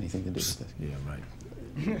race has anything to do with this. Yeah,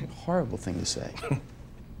 right. Horrible thing to say.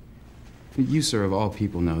 You, sir, of all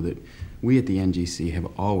people, know that we at the NGC have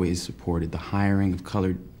always supported the hiring of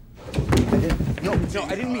colored... No,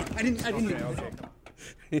 I didn't mean...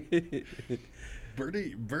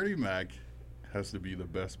 Bernie Mac has to be the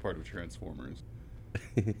best part of Transformers.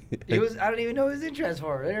 He was. I don't even know he was in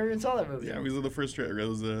Transformers. I never even saw that movie. Yeah, he was in the first trailer. It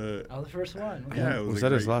was the first one. Okay. Yeah, it Was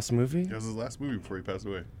that his last movie? That was his last movie before he passed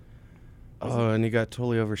away. Oh, and he got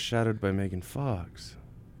totally overshadowed by Megan Fox.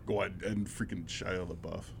 Go on, and freaking Shia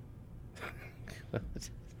LaBeouf.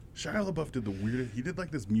 Shia LaBeouf did the weirdest. He did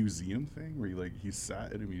like this museum thing where he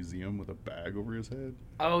sat in a museum with a bag over his head.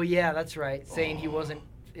 Oh yeah, that's right. Saying he wasn't.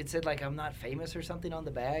 It said like I'm not famous or something on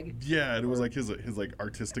the bag. Yeah, and it was like his like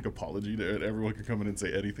artistic apology to it. Everyone could come in and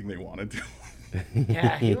say anything they wanted to.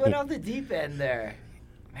 Yeah, he went off the deep end there.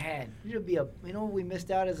 Man, it'll be you know what we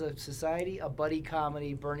missed out as a society? A buddy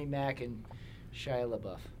comedy, Bernie Mac and Shia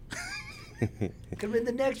LaBeouf. Could have been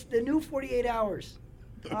the new 48 Hours.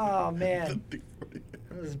 Oh man,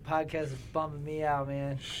 this podcast is bumming me out,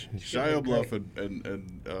 man. Shia LaBeouf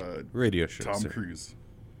and radio show. Tom Cruise.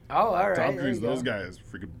 Oh, all right. Tom Cruise, those guys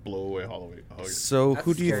freaking blow away Holloway. So,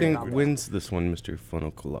 who do you think wins this one, Mr.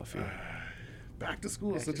 Funnel Kalafi? Back to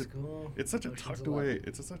School is such a tucked away.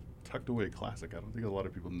 It's a tucked away classic. I don't think a lot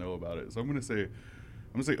of people know about it. So I'm gonna say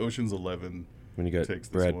Ocean's 11. When you got takes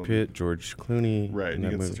Brad Pitt, George Clooney, right? And you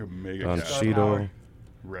get such a mega Don cast. Cheadle,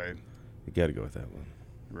 right? You got to go with that one.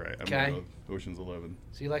 Right. I'm Okay. gonna go Ocean's 11.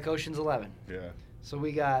 So you like Ocean's 11? Yeah. So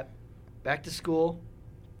we got Back to School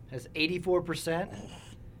has 84%.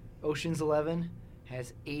 Ocean's 11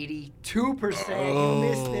 has 82%. You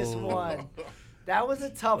missed this one. That was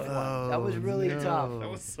a tough one. That was really tough. That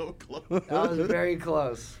was so close. That was very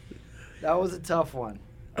close. That was a tough one.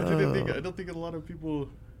 I don't think a lot of people.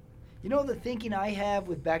 You know the thinking I have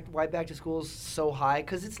with why Back to School is so high?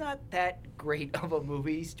 Because it's not that great of a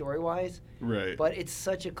movie story-wise. Right. But it's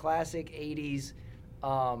such a classic 80s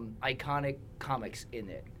iconic comics in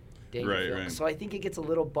it. Right. So I think it gets a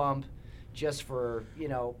little bump just for,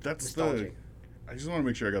 nostalgic. I just want to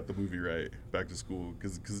make sure I got the movie right. Back to School,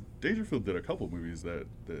 because Dangerfield did a couple movies that.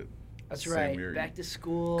 That's right. Back to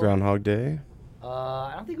School. Groundhog Day.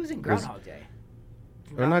 I don't think it was in Groundhog Day.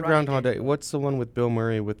 Or not Groundhog Day. What's the one with Bill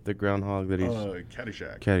Murray with the groundhog that he's?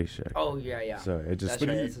 Caddyshack. Caddyshack. Oh yeah. Sorry, I just. That's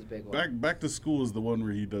right. That's his big one. Back to School is the one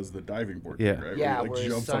where he does the diving board. Yeah. Thing, right? Yeah, where he where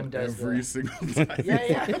his jumps son on does every single time.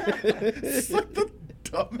 Yeah. It's like the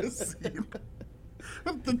dumbest scene.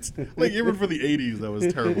 Like even for the 80s, that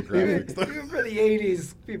was terrible graphics. Even for the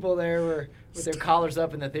 80s, people there were with their collars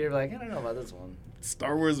up in the theater like, I don't know about this one.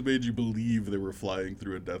 Star Wars made you believe they were flying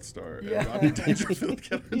through a Death Star. Yeah. And Rodney Dangerfield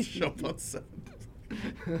kept jump on set.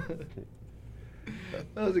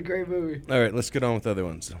 That was a great movie. All right, let's get on with the other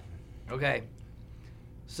ones. Okay.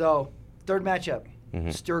 So, third matchup.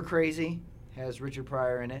 Mhm. Stir Crazy has Richard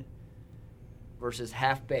Pryor in it versus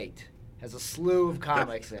Half Baked. Has a slew of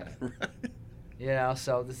comics in it. Right.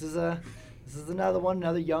 So this is another one,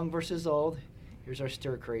 another young versus old. Here's our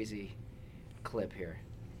Stir Crazy clip here.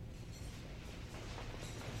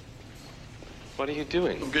 What are you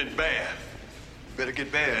doing? I'm getting bad. Better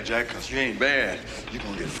get bad, Jack, because you ain't bad. You're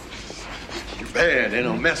going to get... You're bad. They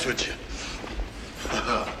don't mess with you.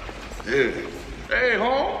 Yeah. Hey,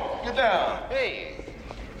 home. Get down. Hey.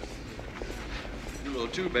 You're a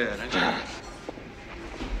little too bad, ain't you?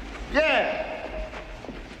 Yeah.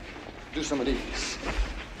 Do some of these.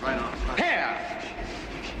 Right on. Here.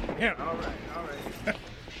 Yeah. All right.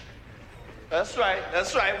 That's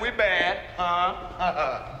right. We bad.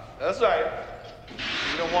 That's right.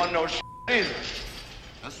 You don't want no shit either.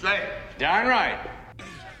 That's right. Darn right.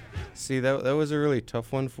 See, that was a really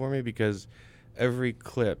tough one for me because every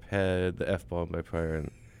clip had the F-bomb by Pyron.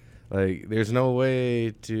 Like, there's no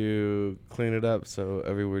way to clean it up so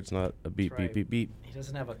every word's not a beep, beep, beep, beep. He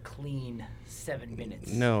doesn't have a clean 7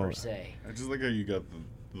 minutes, No. per se. I just like how you got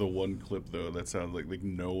the one clip, though, that sounds like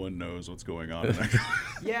no one knows what's going on in that.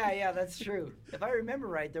 Yeah, that's true. If I remember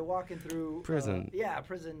right, they're walking through... Prison.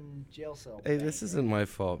 Prison jail cell. Hey, this isn't my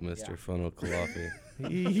fault, Mr. Funnel Kalafi.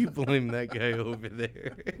 You blame that guy over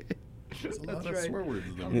there. There's a lot That's of right. swear words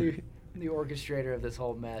in I'm there. the orchestrator of this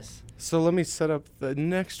whole mess. So let me set up the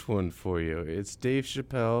next one for you. It's Dave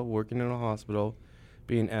Chappelle working in a hospital,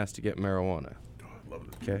 being asked to get marijuana. Oh, I love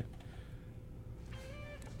it. Okay.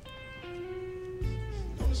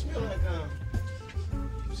 Don't smell like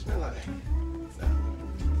smell like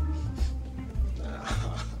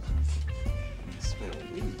smell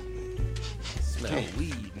weed, man. Smell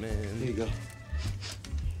weed, man. Here you go.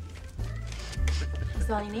 Is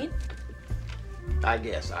that all you need? I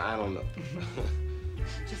guess. I don't know.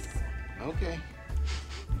 Just Okay.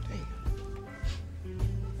 Hey.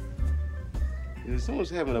 If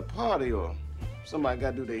someone's having a party or somebody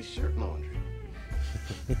got to do their shirt laundry.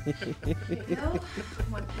 Here you go.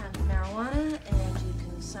 1 pound of marijuana, and you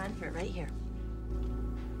can sign for it right here.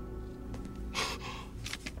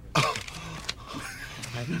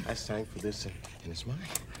 I signed for this and it's mine.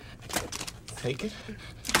 Take it.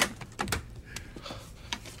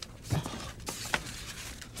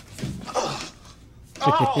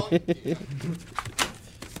 Oh!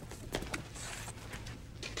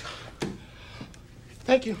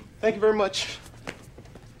 Thank you. Thank you very much.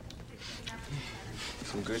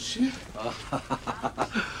 Some good shit.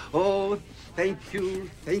 Oh, thank you,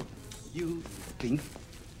 thank you, thank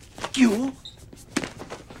you.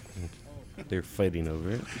 They're fighting over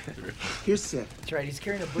it. Here's Seth. That's right. He's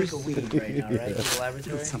carrying a brick of weed right now, right? To the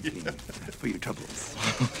laboratory. Something for your troubles.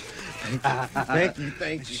 Thank you,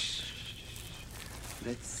 thank you.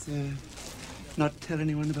 Let's not tell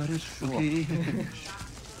anyone about it, okay?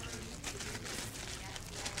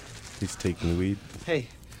 He's taking weed. Hey,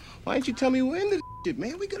 why didn't you tell me when the shit,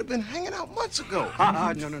 man? We could have been hanging out months ago.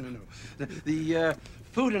 No. The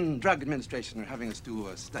Food and Drug Administration are having us do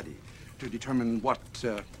a study to determine what,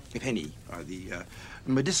 if any, are the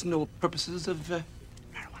medicinal purposes of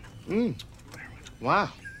marijuana. Wow.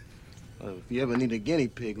 Well, if you ever need a guinea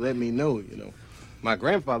pig, let me know, you know. My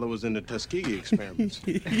grandfather was in the Tuskegee experiments.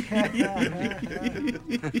 Yes.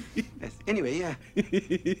 Anyway, yeah. Thank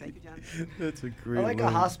you, John. That's a great I like a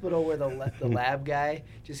line. hospital where the lab guy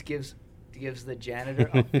just gives the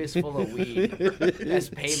janitor a fistful of weed as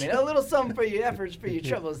payment. A little something for your efforts, for your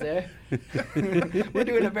troubles there. We're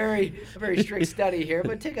doing a very strict study here,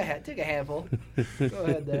 but take a handful. Go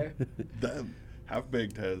ahead there. That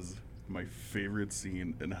Half-Baked has my favorite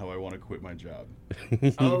scene in How I Want to Quit My Job.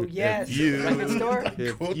 Oh, yes. Record store?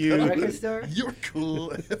 Record store? You're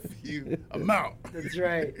cool. F you. I'm out. That's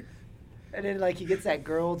right. And then, like, he gets that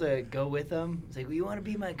girl to go with him. He's like, well, you want to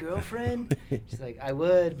be my girlfriend? She's like, I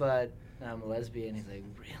would, but I'm a lesbian. He's like,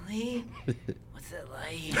 really? What's that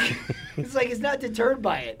like? It's like, he's not deterred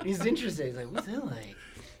by it. He's interested. He's like, what's that like?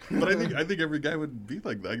 But I think every guy would be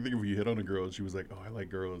like that. I think if you hit on a girl and she was like, oh, I like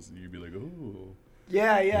girls, and you'd be like, oh.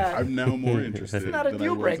 Yeah. I'm now more interested. It's not a than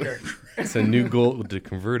deal I was. breaker. It's a new goal to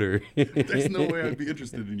convert her. There's no way I'd be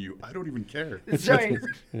interested in you. I don't even care. That's right.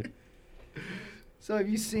 So have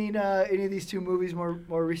you seen any of these two movies more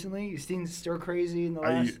recently? You've seen Stir Crazy in the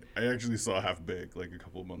last... I actually saw Half-Baked like a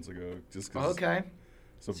couple of months ago. Just because okay.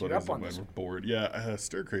 some So you're buddies up of on mine this were bored. Yeah,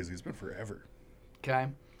 Stir Crazy has been forever. Okay.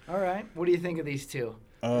 All right. What do you think of these two?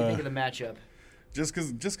 What do you think of the matchup? Just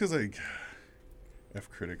because like F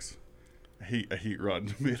critics. I hate Rotten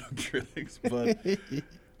Tomato critics, but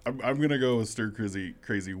I'm gonna go with Stir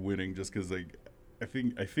Crazy winning just because like I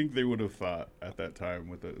think they would have thought at that time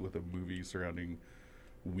with a movie surrounding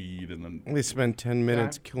weed and then They spent 10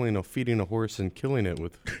 minutes feeding a horse and killing it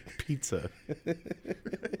with pizza.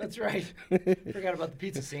 That's right. Forgot about the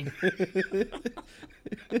pizza scene.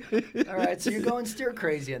 All right, so you're going Stir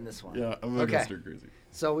Crazy on this one. Yeah, I'm gonna go Stir Crazy.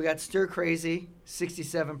 So we got Stir Crazy,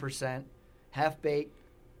 67%, Half-Baked,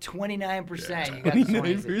 29%. Yeah, You got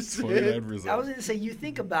 29%. I was going to say, you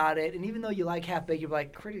think about it, and even though you like Half-Baked, you're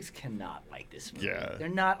like, critics cannot like this movie. Yeah. They're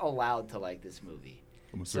not allowed to like this movie.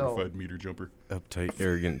 I'm a certified meter jumper. Uptight,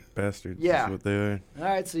 arrogant bastards. Yeah. Is what they are. All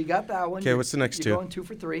right, so you got that one. 'Kay, what's the next You're two? going 2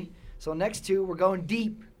 for 3. So next two, we're going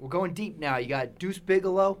deep. We're going deep now. You got Deuce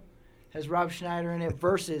Bigelow, has Rob Schneider in it,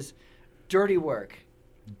 versus Dirty Work.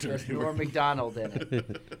 There's Norm Macdonald in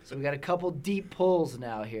it. So we got a couple deep pulls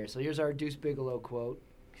now here. So here's our Deuce Bigelow quote.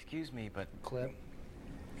 Excuse me, but clip.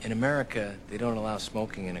 In America, they don't allow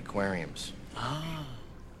smoking in aquariums. Ah.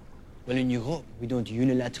 Well, in Europe, we don't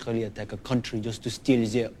unilaterally attack a country just to steal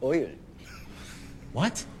their oil.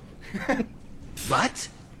 What? What?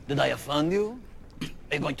 Did I offend you?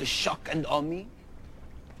 Are you going to shock and awe me?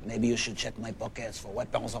 Maybe you should check my pockets for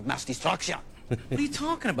weapons of mass destruction. What are you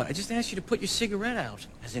talking about? I just asked you to put your cigarette out.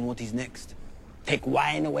 As in, what is next? Take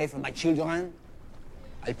wine away from my children?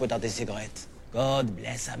 I'll put out a cigarette. God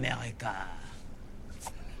bless America.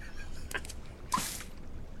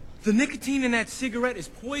 The nicotine in that cigarette is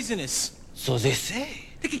poisonous. So they say.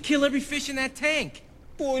 They could kill every fish in that tank.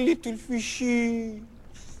 Poor little fishy.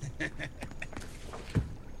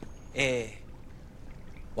 Hey,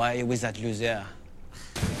 why are you with that loser?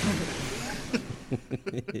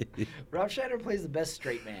 Rob Schneider plays the best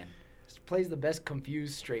straight man. Plays the best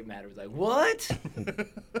confused straight man. He's like, what?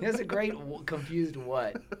 He has a great confused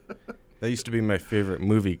what. That used to be my favorite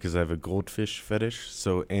movie because I have a goldfish fetish.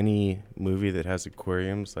 So any movie that has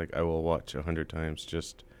aquariums, like I will watch 100 times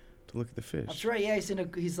just to look at the fish. That's right. Yeah,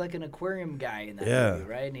 he's like an aquarium guy in that movie,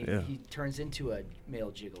 right? And he turns into a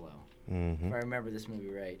male gigolo. Mm-hmm. If I remember this movie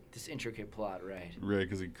right, this intricate plot, right? Right,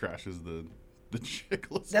 because he crashes the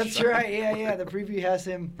gigolo. That's shot. right. Yeah. The preview has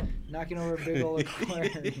him knocking over a big old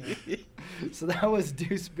aquarium. So that was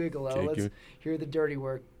Deuce Bigelow. Okay, Let's hear the dirty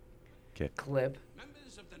work clip.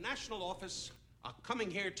 Members of the National Office are coming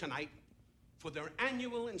here tonight for their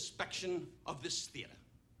annual inspection of this theater.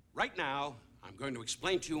 Right now, I'm going to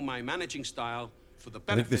explain to you my managing style for the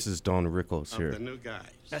I benefit think this is Don Rickles of here. the new guys.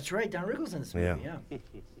 That's right. Don Rickles in this movie. Yeah.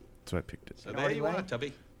 That's why I picked it. So there you are,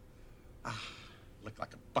 Tubby. Look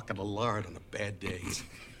like a bucket of lard on a bad day.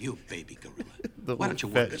 You baby gorilla. Why don't you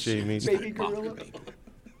work fat this shaming. baby gorilla?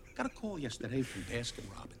 Got a call yesterday from Baskin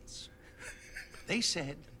Robbins. They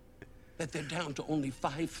said that they're down to only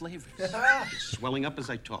 5 flavors. It's swelling up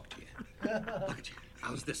as I talk to you. Look at you.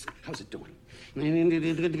 How's this? How's it doing?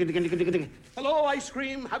 Hello, ice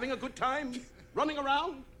cream. Having a good time? Running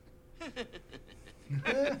around?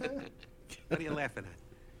 What are you laughing at?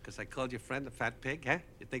 Because I called your friend a fat pig, huh?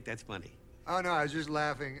 You think that's funny? Oh, no, I was just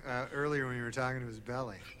laughing earlier when you were talking to his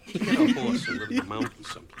belly. Get a horse and live in the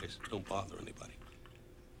mountains someplace. Don't bother anybody.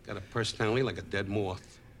 Got a personality like a dead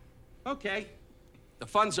moth. Okay, the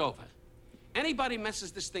fun's over. Anybody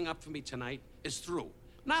messes this thing up for me tonight is through.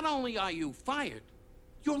 Not only are you fired,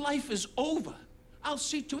 your life is over. I'll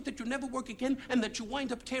see to it that you never work again and that you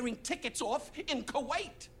wind up tearing tickets off in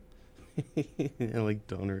Kuwait. I like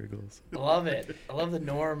Don Rickles. I love it. I love the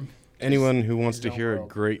Norm. Anyone who wants his to own hear world.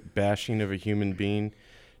 a great bashing of a human being,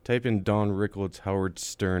 type in Don Rickles Howard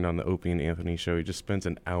Stern on the Opie and Anthony show. He just spends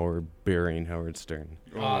an hour burying Howard Stern.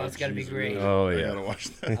 Oh, that's got to be great. Oh, I yeah. gotta watch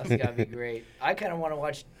that. That's got to be great. I kind of want to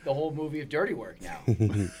watch the whole movie of Dirty Work now.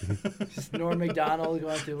 Just Norm Macdonald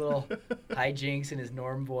going through little hijinks in his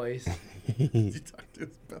Norm voice. You talk to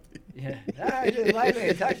his belly. Yeah. I just like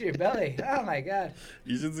it. Talk to your belly. Oh, my God.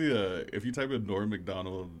 You should see if you type in Norm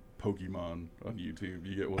Macdonald Pokemon on YouTube,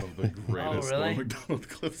 you get one of the greatest really? Norm Macdonald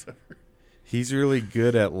clips ever. He's really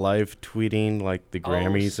good at live tweeting like the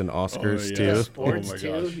Grammys and Oscars yeah. too. Sports, Oh my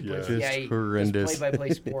too. gosh, He yeah. puts, Just he horrendous. does play-by-play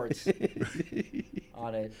sports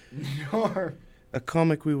on it. Norm. A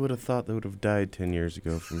comic we would have thought that would have died 10 years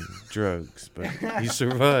ago from drugs, but he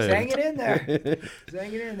survived. He's hanging in there. He's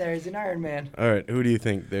hanging in there. He's an Iron Man. All right, who do you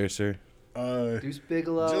think there, sir? Deuce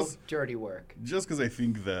Bigelow, just- Dirty Work. Just because I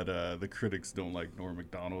think that the critics don't like Norm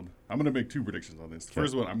Macdonald, I'm going to make 2 predictions on this. The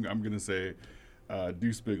first one, I'm going to say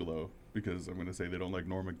Deuce Bigelow, because I'm going to say they don't like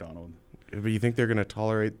Norm Macdonald. But you think they're going to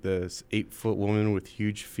tolerate this 8-foot woman with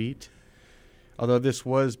huge feet? Although this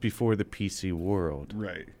was before the PC world.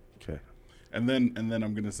 Right. Okay. And then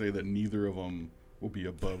I'm going to say that neither of them will be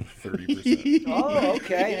above 30%. Oh,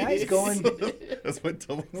 okay. Nice going. That's my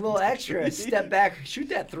double. A little extra. Step back. Shoot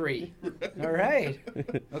that 3. All right.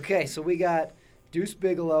 Okay, so we got Deuce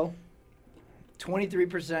Bigelow,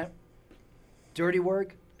 23%. Dirty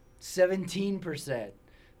Work, 17%.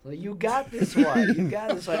 So you got this one. You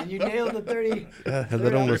got this one. You nailed the 30.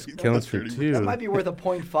 That almost counts for 2. That might be worth a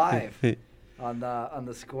 0.5 on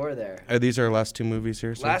the score there. Are these our last 2 movies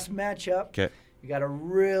here, sir? Last matchup. Okay. We got a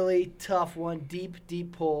really tough one, deep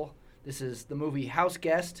pull. This is the movie House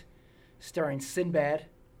Guest, starring Sinbad,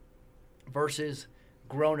 versus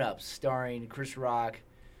Grown Ups, starring Chris Rock,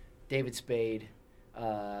 David Spade,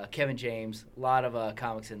 Kevin James. A lot of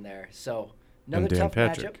comics in there. So another And Dan tough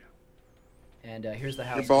Patrick. matchup. And here's the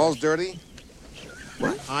House. Your balls dirty?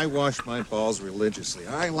 What? I wash my balls religiously.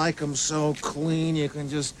 I like them so clean you can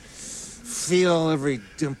just feel every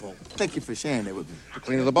dimple. Thank you for sharing it with me. The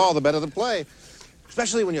cleaner the ball, the better the play.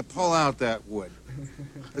 Especially when you pull out that wood.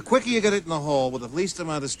 The quicker you get it in the hole with the least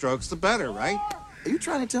amount of strokes, the better, right? Are you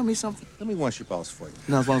trying to tell me something? Let me wash your balls for you.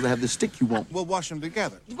 Now, as long as I have this stick you won't. We'll wash them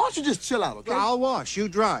together. Why don't you just chill out, okay? I'll wash, you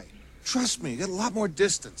dry. Trust me, get a lot more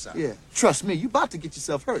distance out. Yeah, trust me, you about to get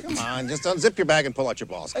yourself hurt. Come on, just unzip your bag and pull out your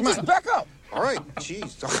balls. Come on. Just back up. All right,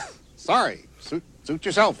 jeez. Sorry, suit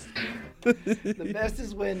yourself. The best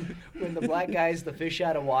is when the black guy's the fish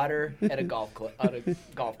out of water at a golf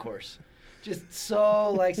course. Just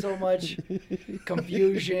so much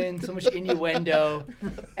confusion, so much innuendo,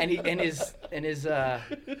 and his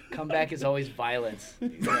comeback is always violence.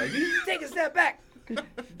 He's like, you take a step back,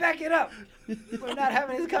 back it up. We're not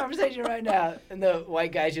having this conversation right now. And the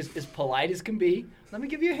white guy's just as polite as can be. Let me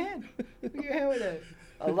give you a hand. Give you a hand with it.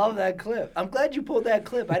 I love that clip. I'm glad you pulled that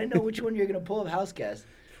clip. I didn't know which one you were gonna pull of House Guest,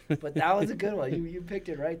 but that was a good one. You picked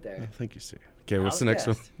it right there. Oh, thank you, sir. Okay, what's the next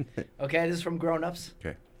one? Okay, this is from Grown Ups.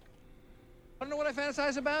 Okay. Want to know what I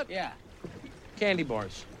fantasize about? Yeah. Candy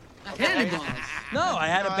bars. Candy bars? No, I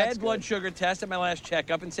had a Oh, bad that's blood sugar test at my last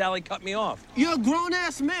checkup, and Sally cut me off. You're a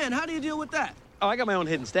grown-ass man. How do you deal with that? Oh, I got my own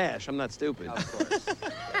hidden stash. I'm not stupid. Of course.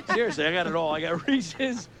 Seriously, I got it all. I got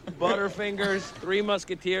Reese's, Butterfingers, Three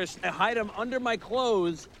Musketeers. I hide them under my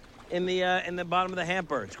clothes in the bottom of the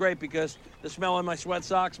hamper. It's great because the smell on my sweat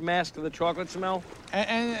socks masks the chocolate smell.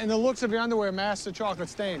 And the looks of your underwear masks the chocolate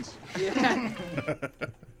stains. Yeah.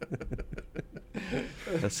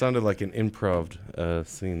 That sounded like an improv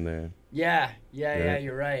scene there. Yeah,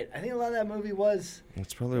 you're right. I think a lot of that movie was.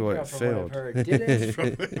 That's probably why it from failed. What I've heard. Did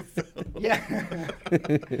it? Yeah.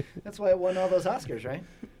 That's why it won all those Oscars, right?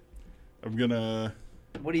 I'm gonna.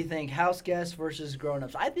 What do you think? House Guest versus Grown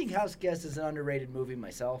Ups. I think House Guest is an underrated movie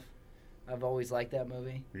myself. I've always liked that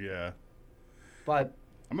movie. Yeah. But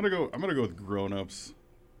I'm gonna go with Grown Ups.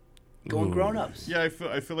 Going Grown Ups. Yeah, I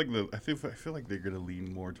feel like they're gonna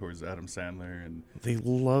lean more towards Adam Sandler and They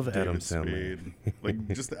love David Adam Sandler. Spade. Like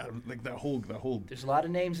just Adam, like that whole. There's a lot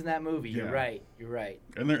of names in that movie. Yeah. You're right.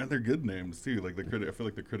 And they're good names too. Like I feel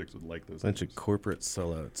like the critics would like those. Bunch of corporate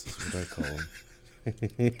sellouts is what I call them.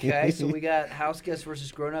 Okay, so we got House Guest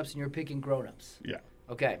versus Grown Ups, and you're picking Grown Ups. Yeah.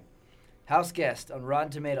 Okay. House Guest on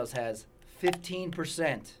Rotten Tomatoes has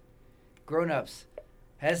 15%. Grown Ups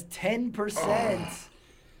has 10%.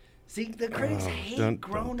 See, the critics hate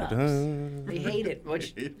Grown Ups. They hate it,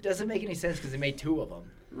 which doesn't make any sense because they made two of them.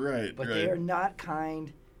 Right. But they are not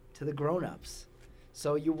kind to the Grown Ups.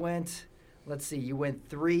 So you went, let's see, you went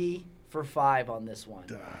 3 for 5 on this one.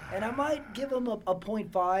 And I might give them a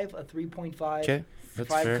 0.5, a 3.5. Okay,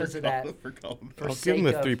 that's fair. Because of that. I'll give him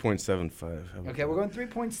a 3.75. Okay, we're going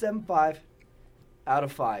 3.75 out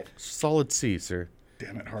of 5. Solid C, sir.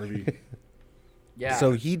 Damn it, Harvey. Yeah.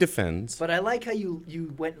 So he defends. But I like how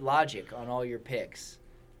you went logic on all your picks,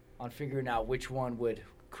 on figuring out which one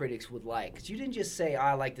critics would like. Because you didn't just say,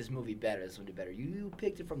 I like this movie better, this one did better. You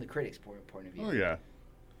picked it from the critics' point of view. Oh, yeah.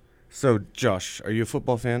 So, Josh, are you a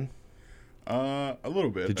football fan? A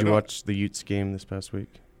little bit. Did you watch the Utes game this past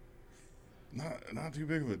week? Not too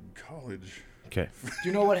big of a college. Okay. Do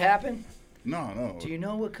you know what happened? No. Do you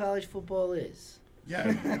know what college football is? Yeah.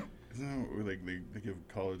 Isn't that where, like they give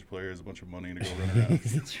college players a bunch of money to go run it out?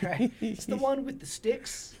 That's right. It's the one with the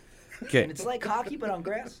sticks. Okay. And it's like hockey, but on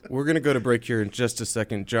grass. We're going to go to break here in just a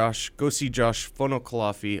second. Josh, go see Josh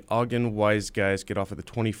Fonokalafi, Ogden Wise Guys. Get off at the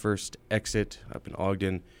 21st exit up in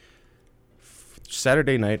Ogden.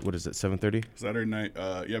 Saturday night, what is it, 7:30? Saturday night,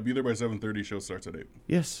 yeah, be there by 7:30. Show starts at 8.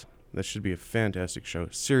 Yes, that should be a fantastic show.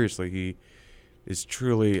 Seriously, he is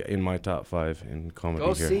truly in my top 5 in comedy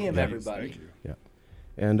Go here. see him, Yeah. everybody. Thank you. Yeah.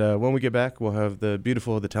 And when we get back, we'll have the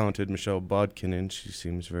beautiful, the talented Michelle Bodkin. She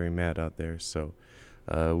seems very mad out there, so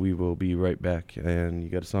we will be right back. And you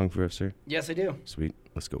got a song for us, sir? Yes, I do. Sweet.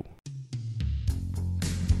 Let's go.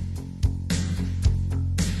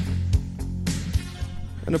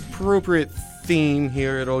 An appropriate theme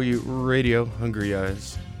here at All Ute Radio, Hungry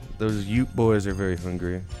Eyes. Those Ute boys are very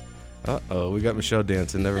hungry. Uh-oh, we got Michelle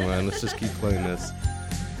dancing. Never mind. Let's just keep playing this.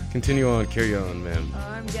 Continue on. Carry on, ma'am. Oh,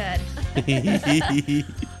 I'm good.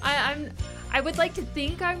 I would like to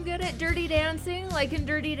think I'm good at Dirty Dancing, like in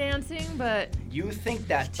Dirty Dancing, but... You think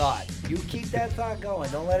that thought. You keep that thought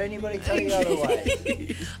going. Don't let anybody tell you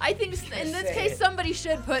otherwise. I think in this case, somebody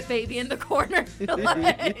should put Baby in the corner.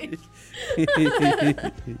 Like.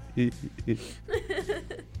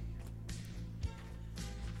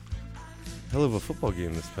 Hell of a football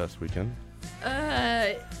game this past weekend.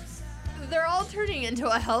 They're all turning into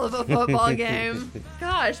a hell of a football game.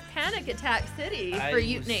 Gosh, Panic Attack City for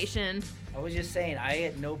Ute Nation. I was just saying, I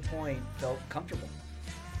at no point felt comfortable.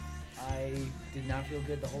 I did not feel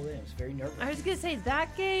good the whole day. I was very nervous. I was going to say,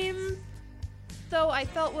 that game, though, I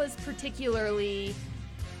felt was particularly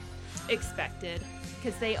expected.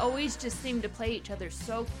 because they always just seem to play each other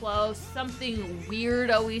so close. Something weird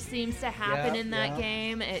always seems to happen in that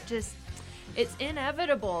game. It's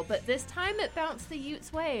inevitable, but this time it bounced the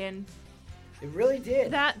Utes' way, and it really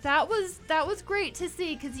did. That was great to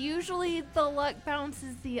see, because usually the luck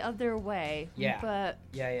bounces the other way. Yeah. But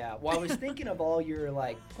Yeah. Well, I was thinking of all your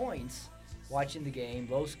points watching the game,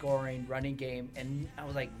 low scoring, running game, and I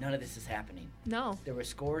was like, none of this is happening. No. There were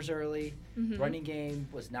scores early. Mhm. Running game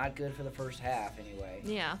was not good for the first half anyway.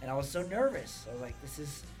 Yeah. And I was so nervous. I was like, this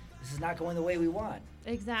is not going the way we want.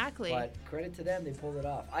 Exactly. But credit to them, they pulled it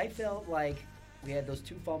off. I felt like we had those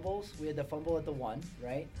 2 fumbles. We had the fumble at the 1,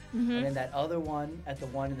 right? Mhm. And then that other one at the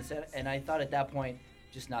 1 in the set. And I thought at that point,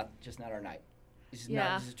 just not our night. This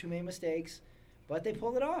is too many mistakes. But they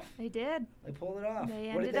pulled it off. They did. They pulled it off. They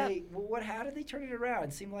How did they turn it around?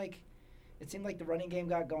 It seemed like the running game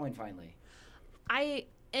got going finally.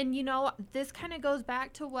 And this kind of goes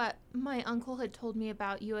back to what my uncle had told me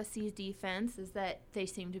about USC's defense, is that they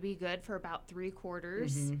seem to be good for about 3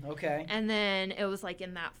 quarters. Mhm. Okay. And then it was like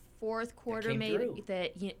in that 4th quarter came maybe through.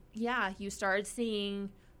 that you started seeing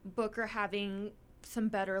Booker having some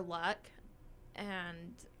better luck.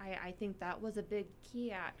 And I think that was a big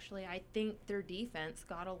key, actually. I think their defense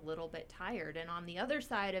got a little bit tired. And on the other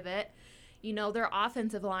side of it, their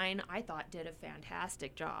offensive line, I thought, did a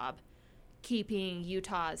fantastic job keeping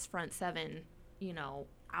Utah's front 7,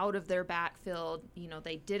 out of their backfield.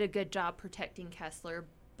 They did a good job protecting Kessler.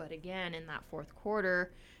 But again, in that 4th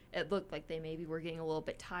quarter, it looked like they maybe were getting a little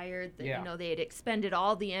bit tired. That, they had expended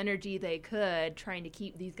all the energy they could trying to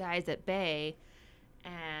keep these guys at bay.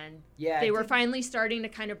 And they were finally starting to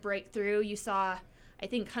kind of break through. You saw, I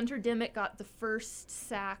think Hunter Dimmick got the first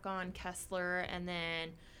sack on Kessler, and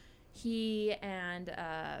then he and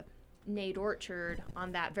Nate Orchard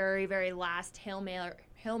on that very, very last Hail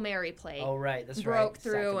Mary play. Oh, right. That's broke right.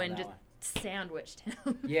 through Sacked him and on just that sandwiched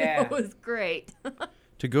him. Yeah. It was great.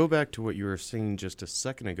 To go back to what you were saying just a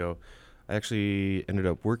second ago, I actually ended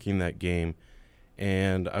up working that game,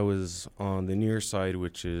 and I was on the near side,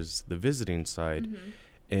 which is the visiting side. Mm-hmm.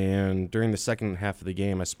 And during the second half of the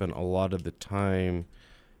game, I spent a lot of the time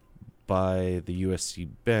by the USC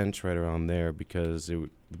bench right around there, because the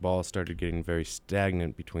ball started getting very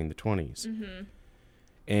stagnant between the 20s. Mm-hmm.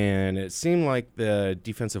 And it seemed like the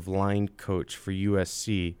defensive line coach for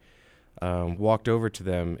USC walked over to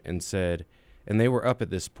them and said, and they were up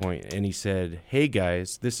at this point, and he said, "Hey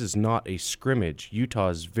guys, this is not a scrimmage. Utah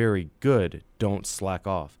is very good. Don't slack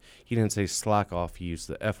off." He didn't say slack off. He used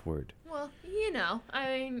the F word. Well,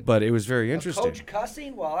 I mean. But it was very interesting. Coach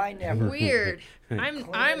cussing? Well, I never. Weird. I'm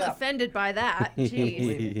offended by that.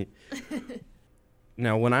 Jeez.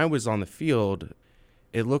 Now, when I was on the field,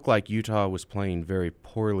 it looked like Utah was playing very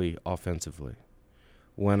poorly offensively.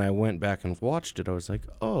 When I went back and watched it, I was like,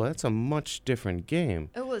 oh, that's a much different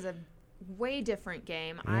game. It was a way different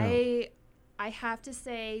game. Yeah. I have to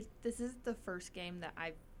say, this is the first game that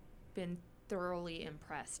I've been thoroughly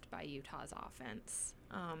impressed by Utah's offense.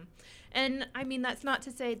 And I mean, that's not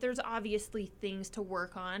to say there's obviously things to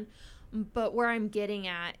work on, but where I'm getting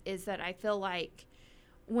at is that I feel like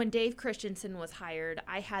when Dave Christensen was hired,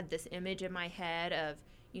 I had this image in my head of,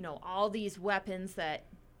 all these weapons that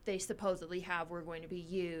they supposedly have were going to be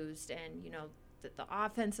used, and, that the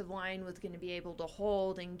offensive line was going to be able to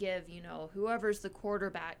hold and give, whoever's the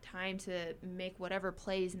quarterback time to make whatever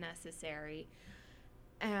plays necessary.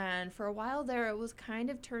 And for a while there, it was kind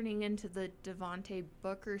of turning into the Devontae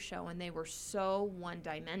Booker show, and they were so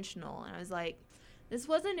one-dimensional. And I was like, this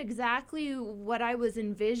wasn't exactly what I was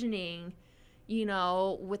envisioning,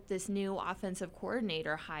 with this new offensive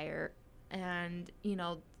coordinator hire. And,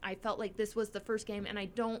 I felt like this was the first game, and I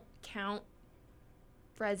don't count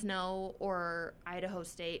Fresno or Idaho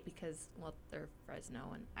State because, well, they're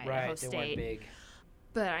Fresno and Idaho State. Right, they weren't big.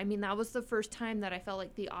 But, I mean, that was the first time that I felt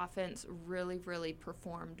like the offense really, really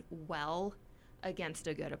performed well against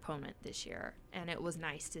a good opponent this year, and it was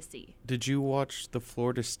nice to see. Did you watch the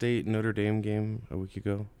Florida State Notre Dame game a week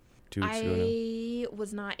ago? 2 weeks ago now? I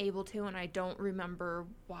was not able to, and I don't remember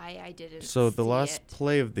why I didn't So the see last it.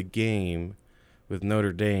 play of the game with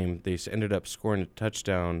Notre Dame, they ended up scoring a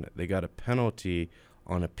touchdown. They got a penalty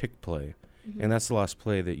on a pick play. Mhm. And that's the last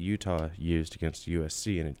play that Utah used against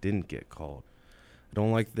USC, and it didn't get called. I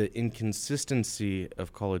don't like the inconsistency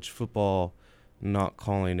of college football not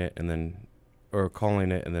calling it and then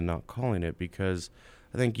calling it and then not calling it, because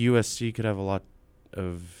I think USC could have a lot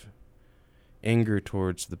of anger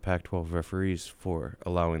towards the Pac-12 referees for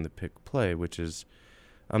allowing the pick play, which is,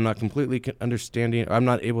 I'm not completely understanding. I'm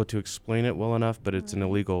not able to explain it well enough, but it's an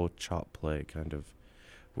illegal chop play, kind of,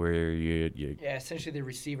 where you Yeah, essentially the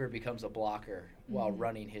receiver becomes a blocker while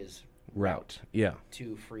running his route. Yeah.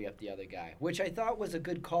 To free up the other guy, which I thought was a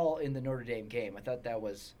good call in the Notre Dame game. I thought that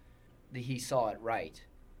was he saw it right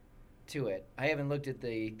to it. I haven't looked at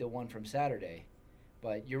the one from Saturday,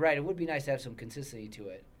 but you're right. It would be nice to have some consistency to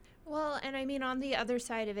it. Well, and I mean, on the other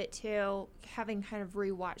side of it, too, having kind of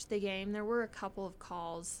rewatched the game, there were a couple of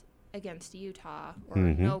calls against Utah, or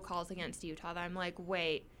no calls against Utah, that I'm like,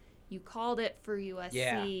 wait, you called it for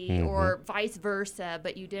USC or vice versa,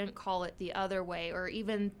 but you didn't call it the other way, or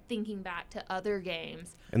even thinking back to other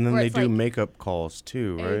games. And then they do makeup calls,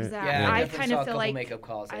 too, right? Exactly. Yeah, I kind of feel like, makeup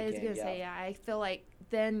calls I was going to say, yeah, I feel like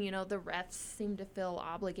then, the refs seem to feel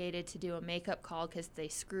obligated to do a makeup call because they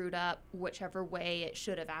screwed up whichever way it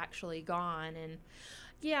should have actually gone. And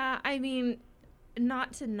yeah, I mean,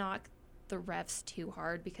 not to knock the refs too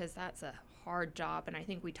hard, because that's a hard job, and I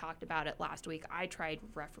think we talked about it last week. I tried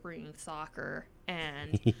refereeing soccer,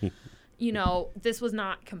 and this was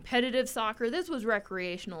not competitive soccer. This was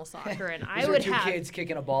recreational soccer, and I would have kids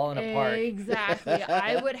kicking a ball in a park. Exactly.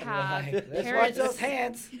 I would have parents those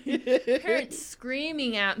hands. Parents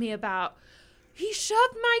screaming at me about, he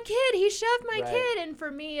shoved my kid, and for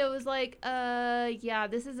me it was like, yeah,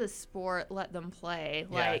 this is a sport, let them play.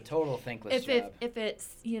 Yeah, like, total thankless job. If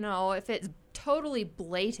it's if it's totally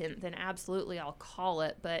blatant, then absolutely I'll call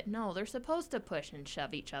it, but no, they're supposed to push and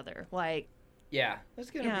shove each other. Like, yeah,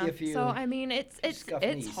 there's gonna be a few. So I mean,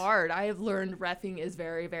 it's hard. I have learned reffing is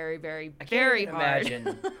very, very, very, I can't very even hard.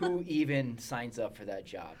 imagine who even signs up for that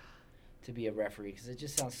job to be a referee, because it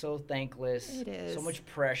just sounds so thankless. It is. So much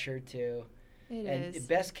pressure too. It and is.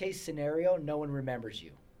 Best case scenario, no one remembers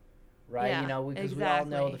you, right? Yeah, Because we all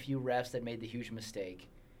know the few refs that made the huge mistake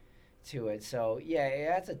to it. So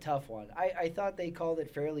yeah, that's a tough one. I thought they called it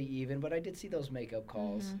fairly even, but I did see those makeup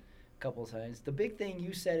calls a couple of times. The big thing,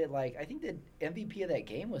 you said it, like, I think the MVP of that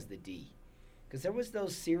game was the D, because there was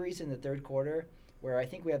those series in the third quarter where I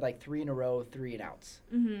think we had like 3 in a row, 3 and outs.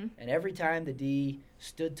 And every time the D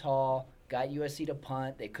stood tall, got USC to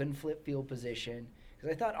punt, they couldn't flip field position.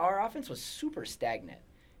 Because I thought our offense was super stagnant,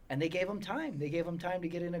 and they gave them time. They gave them time to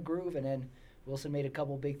get in a groove, and then Wilson made a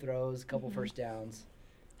couple big throws, a couple first downs,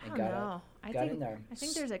 and got in there. I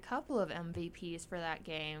think there's a couple of MVPs for that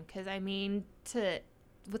game, because I mean,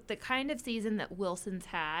 with the kind of season that Wilson's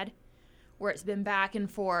had, where it's been back and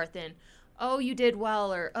forth, and oh, you did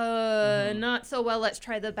well, or not so well, let's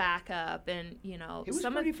try the backup, and he was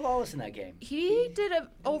pretty flawless in that game. He did an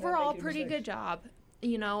overall pretty good job.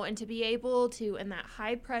 And to be able to, in that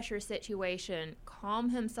high pressure situation, calm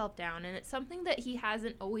himself down. And it's something that he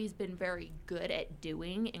hasn't always been very good at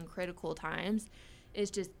doing in critical times, is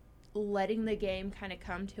just letting the game kind of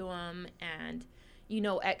come to him and,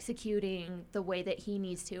 executing the way that he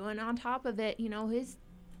needs to. And on top of it, his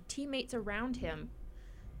teammates around him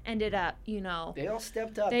ended up, They all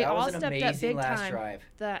stepped up. They that all was an stepped amazing up big last time. drive.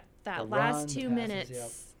 That The last run, 2 the passes,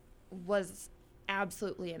 minutes was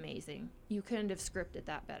absolutely amazing. You couldn't have scripted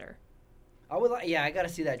that better. I got to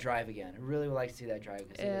see that drive again. I really would like to see that drive,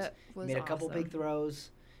 because was made a couple awesome. big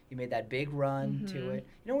throws. You made that big run to it.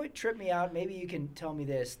 You know what tripped me out? Maybe you can tell me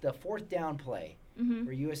this. The fourth down play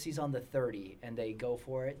where USC's on the 30 and they go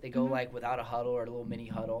for it. They go like without a huddle or a little mini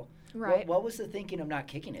huddle. Right. What was the thinking of not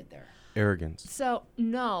kicking it there? Arrogance. So,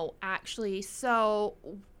 no, actually. So,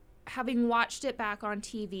 having watched it back on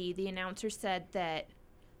TV, the announcer said that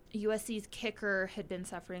USC's kicker had been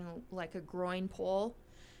suffering like a groin pull,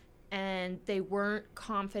 and they weren't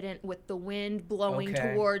confident with the wind blowing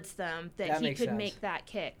towards them that he could make that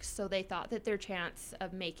kick. So they thought that their chance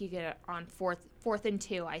of making it on fourth and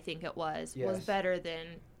 2, I think it was better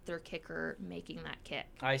than their kicker making that kick.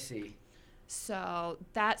 I see. So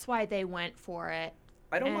that's why they went for it.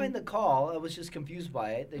 I don't mind the call. I was just confused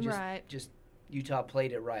by it. They just Utah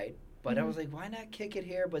played it right. But I was like, why not kick it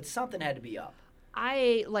here? But something had to be up.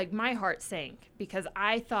 My heart sank, because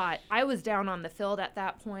I thought I was down on the field at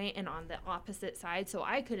that point and on the opposite side, so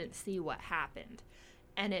I couldn't see what happened.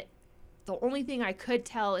 And the only thing I could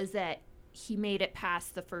tell is that he made it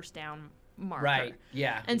past the first down marker. Right,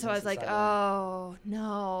 yeah. And so I was like, oh,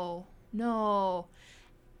 no.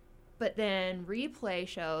 But then replay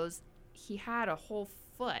shows he had a whole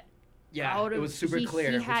foot. Yeah, it was super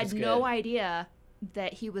clear. He had no idea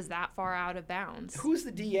that he was that far out of bounds. Who's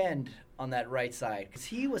the D end on that right side? Because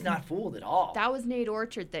he was not fooled at all. That was Nate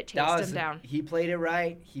Orchard that chased him down. He played it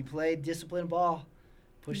right. He played disciplined ball,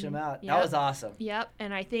 pushed him out. That was awesome. Yep,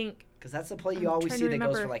 and I think... Because that's the play you always see that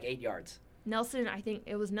goes for like 8 yards. I think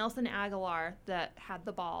it was Nelson Aguilar that had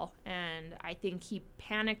the ball, and I think he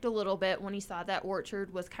panicked a little bit when he saw that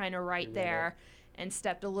Orchard was kind of right there and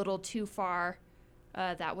stepped a little too far.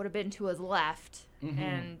 That would have been to his left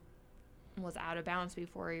and was out of bounds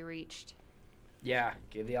before he reached Yeah,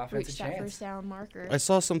 give the offense reach a that chance. first down marker. I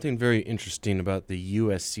saw something very interesting about the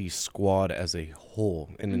USC squad as a whole.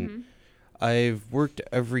 And I've worked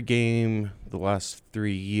every game the last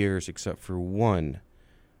 3 years except for one.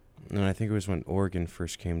 And I think it was when Oregon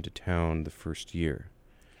first came to town the first year.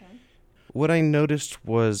 Okay. What I noticed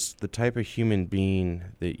was the type of human being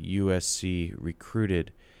that USC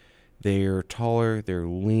recruited. They're taller, they're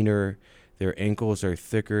leaner, their ankles are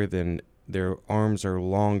thicker, their arms are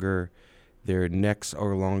longer, their necks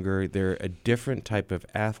are longer. They're a different type of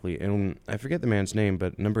athlete. And I forget the man's name,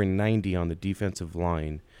 but number 90 on the defensive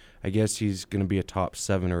line, I guess he's going to be a top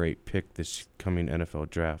 7 or 8 pick this coming NFL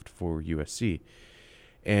draft for USC.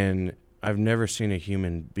 And I've never seen a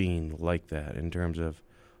human being like that in terms of,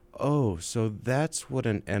 oh, so that's what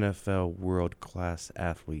an NFL world-class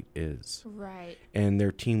athlete is. Right. And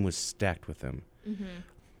their team was stacked with them.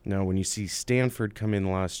 Now, when you see Stanford come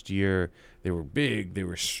in last year, they were big, they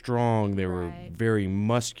were strong, they were very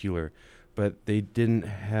muscular, but they didn't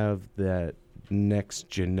have that next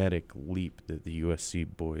genetic leap that the USC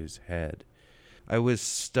boys had. I was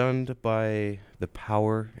stunned by the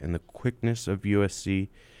power and the quickness of USC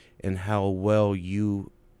and how well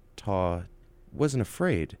Utah wasn't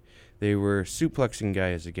afraid. They were suplexing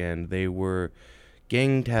guys again. They were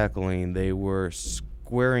gang tackling. They were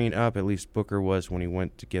squaring up, at least Booker was when he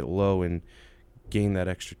went to get low and gain that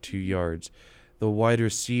extra 2 yards. The wide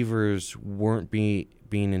receivers weren't being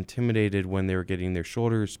intimidated when they were getting their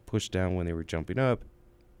shoulders pushed down when they were jumping up.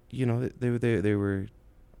 You know, they were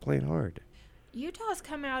playing hard. Utah's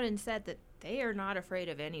come out and said that they are not afraid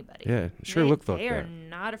of anybody. Yeah, sure looked like They are that.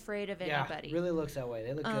 not afraid of anybody. Yeah, really looks that way.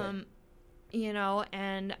 They look good. You know,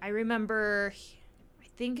 and I remember, I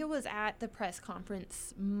think it was at the press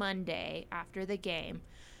conference Monday after the game.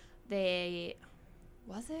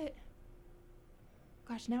 Was it?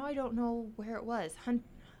 Gosh, now I don't know where it was.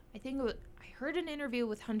 I think it was, I heard an interview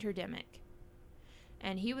with Hunter Dimick,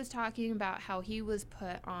 and he was talking about how he was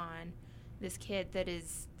put on this kid that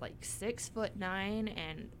is like 6'9"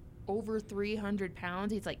 and over 300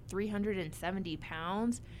 pounds. He's like 370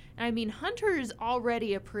 pounds. And I mean, Hunter is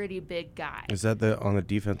already a pretty big guy. Is that on the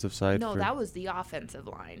defensive side? No, that was the offensive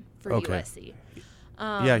line for Okay. USC.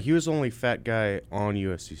 Yeah, he was the only fat guy on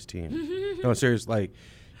USC's team. No, seriously,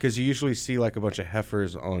 because you usually see like a bunch of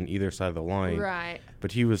heifers on either side of the line. Right.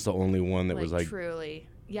 But he was the only one that was like truly.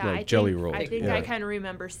 Yeah, like I jelly think, rolled. I think yeah. I kind of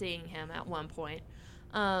remember seeing him at one point.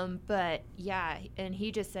 But yeah, and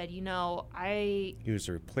he just said, you know, He was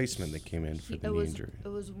a replacement that came in for the knee injury. It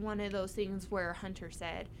was one of those things where Hunter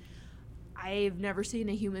said, I've never seen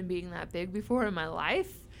a human being that big before in my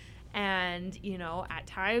life. And, you know, at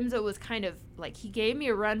times it was kind of like he gave me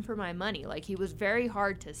a run for my money. Like he was very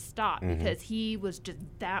hard to stop because he was just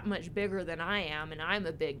that much bigger than I am, and I'm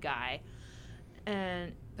a big guy.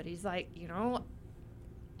 But he's like, you know,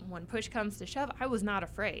 when push comes to shove, I was not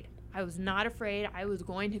afraid. I was not afraid. I was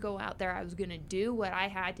going to go out there. I was going to do what I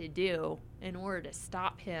had to do in order to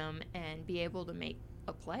stop him and be able to make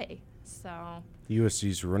a play. So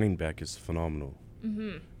USC's running back is phenomenal.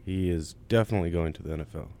 He is definitely going to the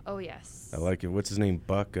NFL. Oh, yes. I like it. What's his name?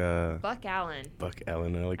 Buck Allen. Buck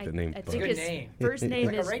Allen. I like the name. I Buck. think his first name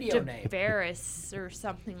Like a is radio name. Javaris or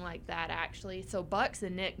something like that, actually. So Buck's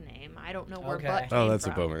a nickname. I don't know where Okay. Buck came Oh, that's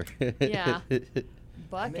from. a bummer. Yeah. I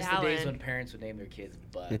Buck miss Allen. the days when parents would name their kids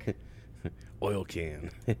Buck. Oil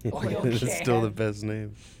can. Oil It's still can. the best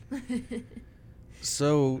name.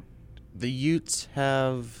 So, the Utes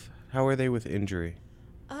how are they with injury?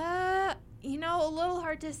 You know, a little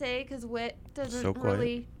hard to say because Whit doesn't So quiet.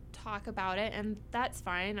 really talk about it, and that's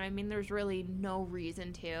fine. I mean, there's really no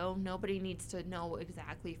reason to. Nobody needs to know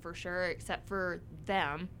exactly for sure except for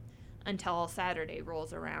them until Saturday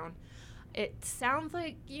rolls around. It sounds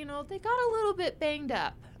like, you know, they got a little bit banged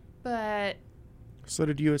up, but So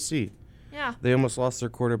did USC. yeah. They almost lost their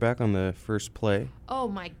quarterback on the first play. Oh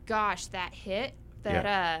my gosh, that hit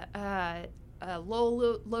that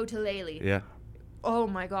Lotulelei. Yeah. Oh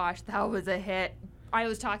my gosh, that was a hit. I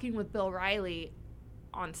was talking with Bill Riley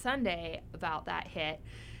on Sunday about that hit,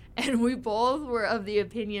 and we both were of the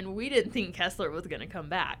opinion we didn't think Kessler was going to come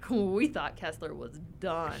back. We thought Kessler was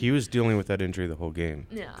done. He was dealing with that injury the whole game.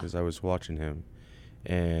 Yeah. Because I was watching him,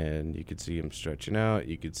 and you could see him stretching out.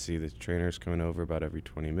 You could see the trainers coming over about every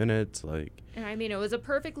 20 minutes. And I mean, it was a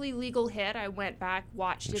perfectly legal hit. I went back,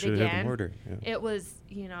 watched it Should've had again. more order, yeah. It was,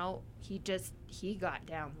 you know, he got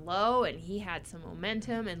down low and he had some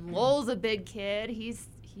momentum. And Lowell's a big kid.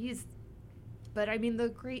 But I mean, the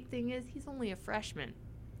great thing is he's only a freshman.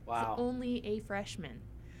 Wow. He's only a freshman.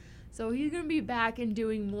 So he's going to be back and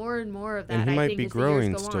doing more and more of that. And he I might think, be as the years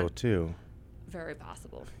growing go still, on. too. Very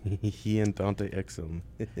possible. He and Dante Exum.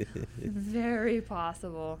 Very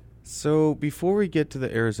possible. So before we get to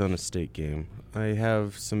the Arizona State game, I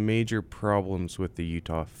have some major problems with the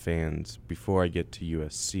Utah fans before I get to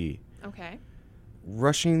USC. Okay.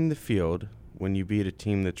 Rushing the field when you beat a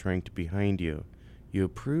team that's ranked behind you, you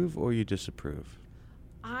approve or you disapprove?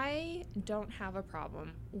 I don't have a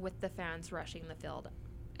problem with the fans rushing the field,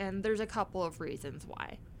 and there's a couple of reasons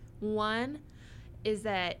why. One is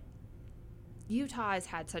that Utah has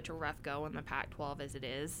had such a rough go in the Pac-12 as it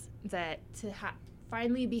is, that to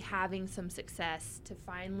finally be having some success, to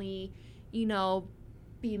finally, be,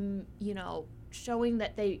 showing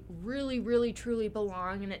that they really, really, truly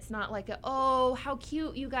belong, and it's not like oh, how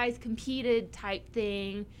cute you guys competed type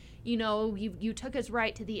thing. You took us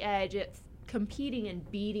right to the edge. It's competing and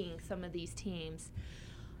beating some of these teams.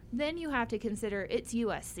 Then you have to consider it's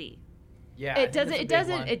USC. Yeah,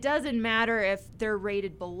 it doesn't matter if they're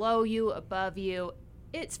rated below you, above you.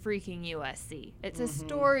 It's freaking USC. It's a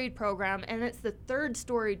storied program, and it's the third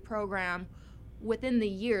storied program within the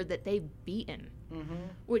year that they've beaten,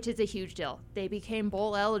 which is a huge deal. They became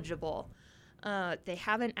bowl eligible. They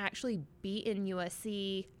haven't actually beaten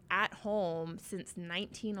USC at home since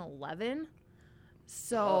 1911.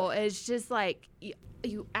 So it's just like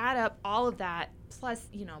you add up all of that, plus,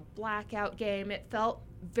 blackout game. It felt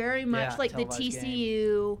very much like the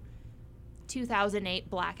TCU 2008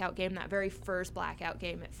 blackout game, that very first blackout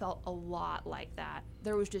game. It felt a lot like that.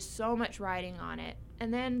 There was just so much riding on it.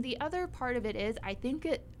 And then the other part of it is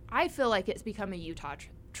I feel like it's become a Utah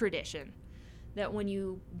tradition that when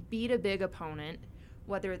you beat a big opponent,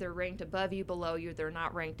 whether they're ranked above you, below you, they're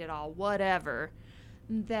not ranked at all, whatever,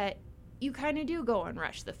 that you kind of do go and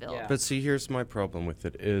rush the field. Yeah. But see, here's my problem with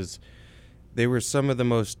it is they were some of the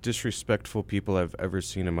most disrespectful people I've ever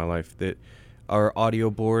seen in my life. That our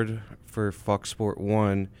audio board for Fox Sport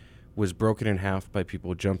 1 was broken in half by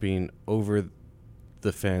people jumping over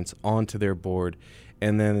the fence onto their board,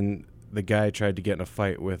 and then the guy tried to get in a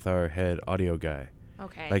fight with our head audio guy.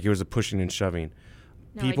 Okay. Like it was a pushing and shoving.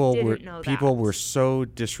 No, I didn't know that. People were so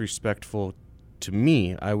disrespectful to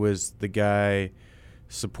me. I was the guy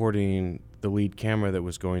supporting the lead camera that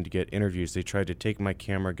was going to get interviews. They tried to take my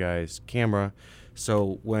camera guy's camera,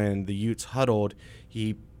 so when the Utes huddled,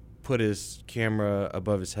 he put his camera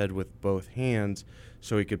above his head with both hands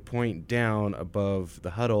so he could point down above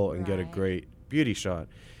the huddle and get a great beauty shot.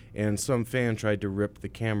 And some fan tried to rip the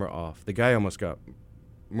camera off. The guy almost got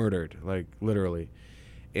murdered, like literally.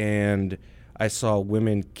 And I saw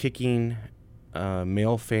women kicking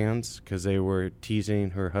male fans because they were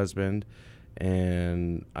teasing her husband.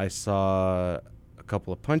 And I saw a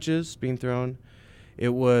couple of punches being thrown. It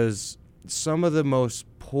was some of the most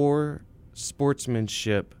poor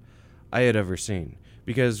sportsmanship I had ever seen,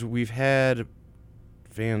 because we've had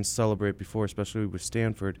fans celebrate before, especially with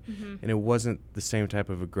Stanford, and it wasn't the same type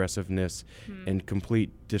of aggressiveness and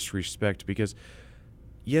complete disrespect. Because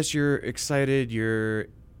yes, you're excited, you're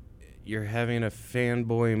having a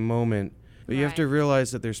fanboy moment, but you have to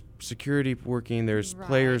realize that there's security working, there's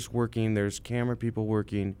players working, there's camera people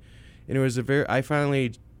working. And it was I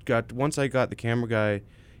finally once I got the camera guy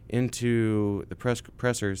into the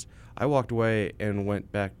pressers, I walked away and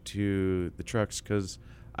went back to the trucks because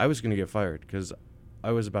I was going to get fired because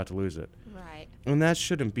I was about to lose it. Right. And that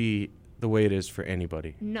shouldn't be the way it is for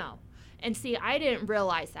anybody. No. And see, I didn't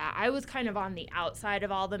realize that. I was kind of on the outside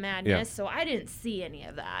of all the madness, so I didn't see any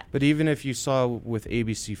of that. But even if you saw with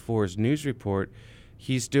ABC4's news report,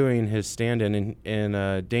 he's doing his stand-in,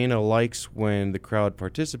 and Dana likes when the crowd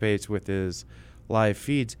participates with his live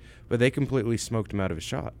feeds, but they completely smoked him out of his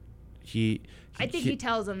shot. I think he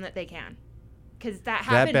tells them that they can, because that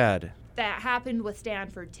happened. That bad. That happened with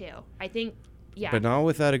Stanford too. I think, yeah. But not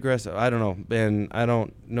with that aggressive. I don't know, and I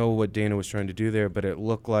don't know what Dana was trying to do there, but it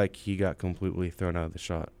looked like he got completely thrown out of the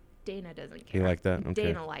shot. Dana doesn't care. You like that? Okay.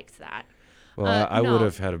 Dana likes that. Well, I no. would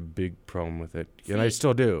have had a big problem with it, See, and I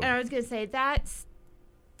still do. And I was gonna say that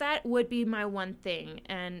would be my one thing,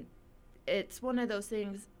 and it's one of those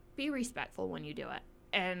things. Be respectful when you do it.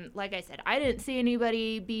 And like I said, I didn't see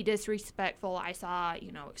anybody be disrespectful. I saw,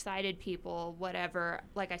 excited people, whatever.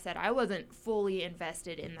 Like I said, I wasn't fully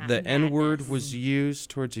invested in that. The N-word was used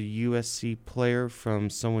towards a USC player from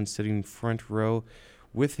someone sitting front row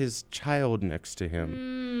with his child next to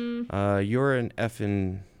him. You're an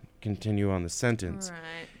effing continue on the sentence.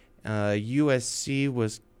 Right. USC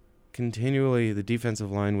was the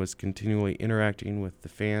defensive line was continually interacting with the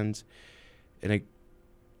fans, and it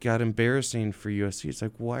got embarrassing for USC. It's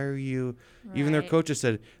like, why are you? Right. Even their coaches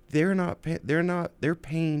said they're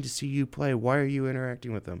paying to see you play. Why are you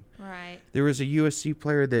interacting with them? Right. There was a USC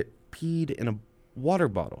player that peed in a water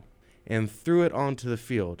bottle, and threw it onto the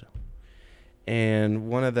field. And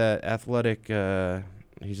one of the athletic,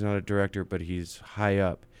 he's not a director, but he's high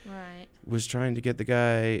up, Right. was trying to get the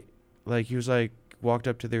guy, like, he was like, walked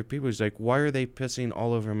up to their people. He's like, why are they pissing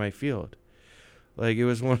all over my field? Like, it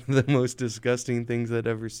was one of the most disgusting things I'd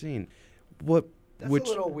ever seen. That's a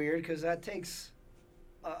little weird because that takes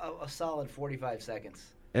a solid 45 seconds.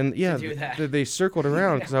 And yeah, to do that. they circled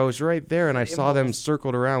around because I was right there and I saw them Impulse.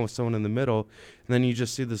 circled around with someone in the middle. And then you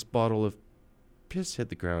just see this bottle of piss hit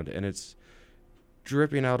the ground and it's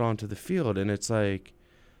dripping out onto the field. And it's like,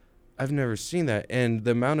 I've never seen that. And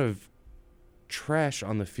the amount of trash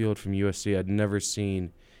on the field from USC I'd never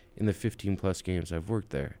seen in the 15 plus games I've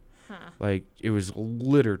worked there. Huh. Like, it was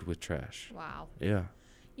littered with trash. Wow. Yeah.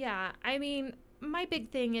 Yeah, I mean, my big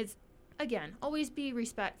thing is, again, always be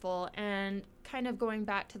respectful, and kind of going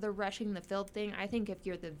back to the rushing the field thing, I think if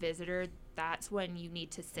you're the visitor, that's when you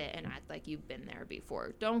need to sit and act like you've been there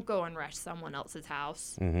before. Don't go and rush someone else's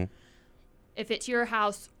house. Mm-hmm. If it's your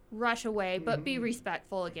house, rush away, but be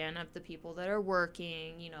respectful, again, of the people that are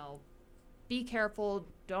working, you know. Be careful.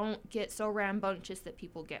 Don't get so rambunctious that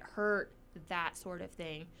people get hurt, that sort of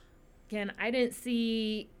thing. Again, I didn't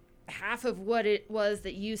see half of what it was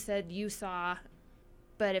that you said you saw,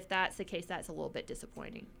 but if that's the case, that's a little bit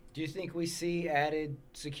disappointing. Do you think we see added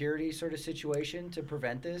security sort of situation to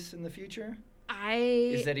prevent this in the future?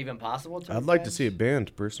 Is that even possible to I'd like to prevent? see it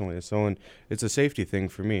banned personally. So it's a safety thing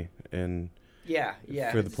for me and Yeah. for the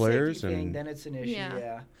If it's a players safety thing, and then it's an issue.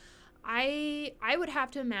 Yeah. I would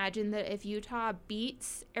have to imagine that if Utah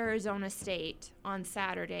beats Arizona State on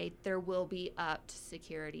Saturday, there will be upped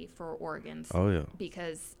security for Oregon's. Oh, yeah.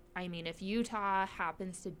 Because I mean, if Utah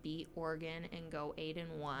happens to beat Oregon and go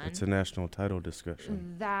 8-1, it's a national title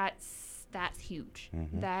discussion. That's huge.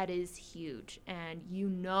 Mhm. That is huge, and you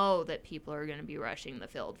know that people are going to be rushing the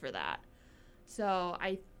field for that. So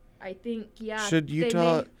I think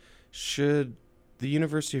Should the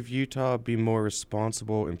University of Utah be more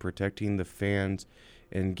responsible in protecting the fans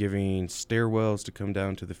and giving stairwells to come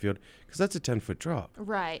down to the field? Because that's a 10-foot drop.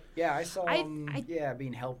 Right. Yeah, I saw him.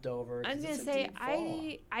 Being helped over. I was 'cause going it's to a say, deep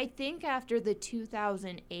fall. I think after the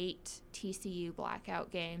 2008 TCU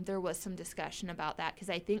blackout game, there was some discussion about that because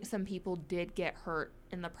I think some people did get hurt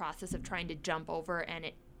in the process of trying to jump over, and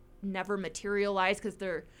it never materialized because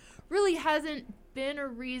there really hasn't been a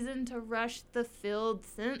reason to rush the field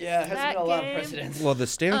since Yeah, it hasn't that been a lot of game. precedents. Well, the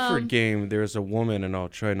Stanford game, there's a woman, and I'll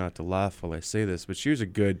try not to laugh while I say this, but she was a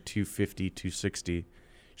good 250, 260.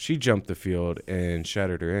 She jumped the field and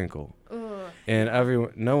shattered her ankle. Ugh. And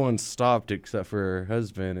no one stopped except for her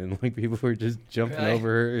husband, and like people were just jumping Really? over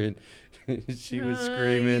her, and she was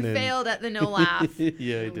screaming. You and failed at the no laugh.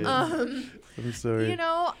 Yeah, I did. I'm sorry. You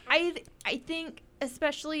know, I think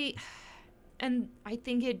especially, and I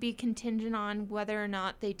think it'd be contingent on whether or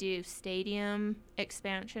not they do stadium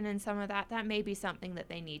expansion and some of that. That may be something that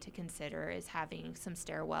they need to consider, is having some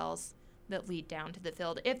stairwells that lead down to the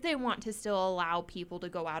field if they want to still allow people to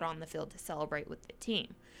go out on the field to celebrate with the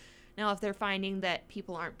team. Now, if they're finding that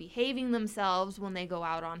people aren't behaving themselves when they go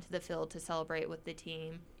out onto the field to celebrate with the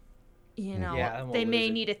team, you know, they may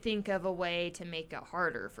need to think of a way to make it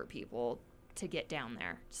harder for people to get down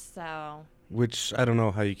there. So, Which I don't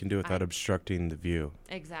know how you can do without obstructing the view.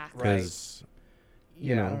 Exactly. Because, you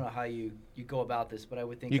Yeah, know, I don't know how you go about this, but I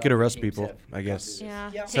would think you could other arrest teams people, have I gone guess. through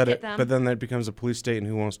this. Yeah, Set ticket it, them. but then that becomes a police state, and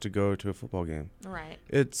who wants to go to a football game? Right.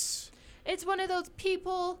 It's It's one of those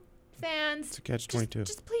people, fans. It's a catch-22.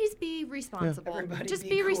 Just please be responsible. Everybody just be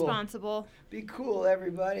be cool. responsible. Be cool,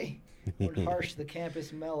 everybody. Or harsh the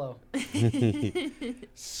campus mellow.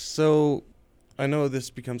 So, I know this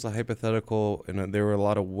becomes a hypothetical, and there were a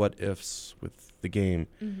lot of what ifs with the game.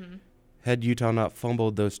 Mhm. Had Utah not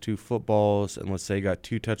fumbled those two footballs, and let's say got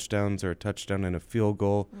 2 touchdowns or a touchdown and a field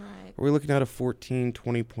goal, Right. are we looking at a 14,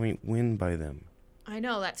 20-point win by them? I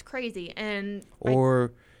know, that's crazy. And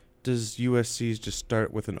Or does USC just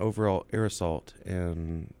start with an overall air assault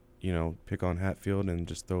and, pick on Hatfield and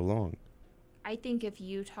just throw long? I think if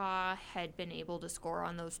Utah had been able to score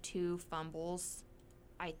on those 2 fumbles,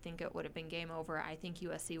 I think it would have been game over. I think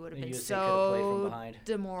USC would have been USC could have played from so behind.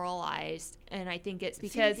 demoralized. And I think it's It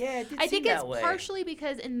seemed- because yeah, it did I think seem it's that way. partially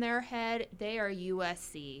because in their head they are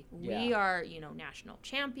USC. We Yeah. are, national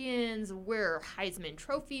champions. We're Heisman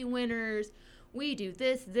Trophy winners. We do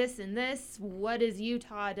this, this, and this. What has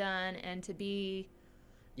Utah done? And to be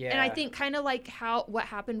and I Yeah. think kind of like what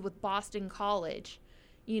happened with Boston College.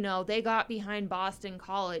 They got behind Boston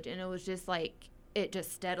College, and it was just like it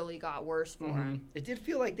just steadily got worse for him. It did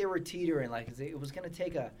feel like they were teetering, like it was going to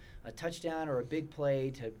take a touchdown or a big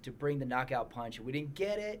play to bring the knockout punch. We didn't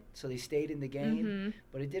get it, so they stayed in the game.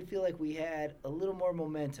 But it did feel like we had a little more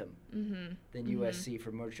momentum than USC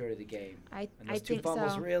for majority of the game. And those two think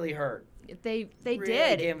fumbles so. really hurt. They really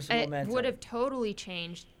did. Gave them some It momentum. would have totally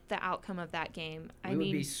changed the outcome of that game. We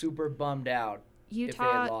would be super bummed out if they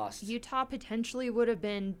had lost. Utah potentially would have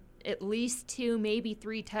been at least 2, maybe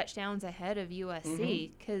 3 touchdowns ahead of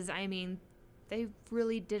USC because, I mean, they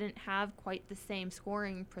really didn't have quite the same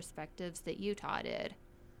scoring perspectives that Utah did.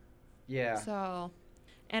 Yeah. So,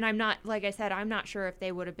 and I'm not, like I said, I'm not sure if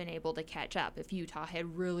they would have been able to catch up if Utah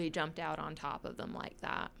had really jumped out on top of them like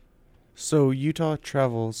that. So Utah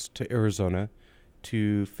travels to Arizona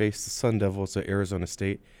to face the Sun Devils at Arizona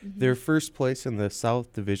State. They're first place in the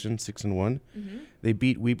South Division, 6-1. They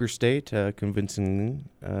beat Weber State convincingly.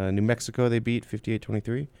 New Mexico they beat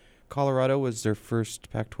 58-23. Colorado was their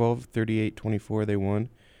first Pac-12, 38-24 they won.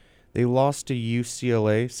 They lost to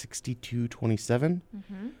UCLA 62-27.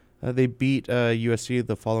 They beat USC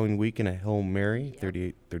the following week in a Hail Mary,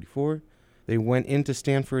 38-34. They went into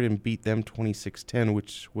Stanford and beat them 26-10,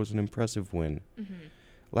 which was an impressive win.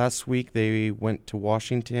 Last week, they went to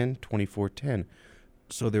Washington, 24-10.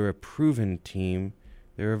 So they're a proven team.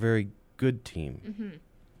 They're a very good team.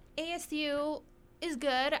 ASU is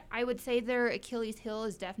good. I would say their Achilles heel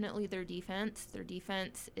is definitely their defense. Their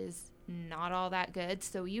defense is not all that good.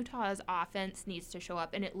 So Utah's offense needs to show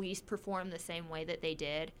up and at least perform the same way that they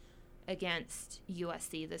did against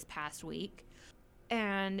USC this past week.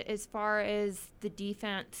 And as far as the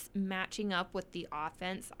defense matching up with the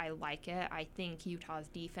offense, I like it. I think Utah's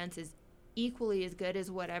defense is equally as good as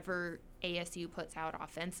whatever ASU puts out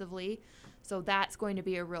offensively. So that's going to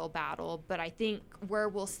be a real battle. But I think where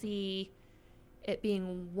we'll see it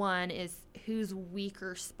being won is whose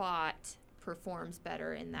weaker spot performs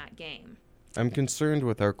better in that game. I'm concerned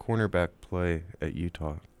with our cornerback play at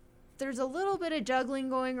Utah. There's a little bit of juggling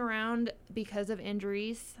going around because of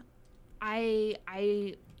injuries.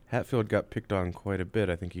 Hatfield got picked on quite a bit.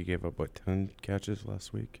 I think he gave up, 10 catches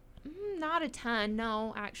last week? Not a ton,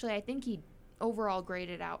 no. Actually, I think he overall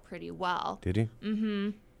graded out pretty well. Did he?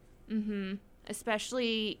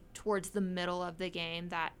 Especially towards the middle of the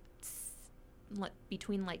game,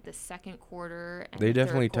 between the second quarter and they the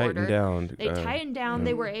definitely third tightened quarter. down. They tightened down.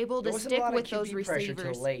 They were able to stick with there those wasn't a lot of QB receivers.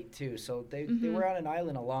 pressure till late, too, so they were on an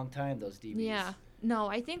island a long time, those DBs. Yeah. No,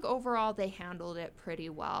 I think overall they handled it pretty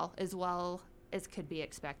well as could be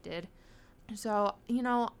expected. So,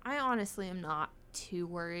 I honestly am not too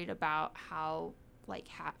worried about how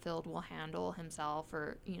Hatfield will handle himself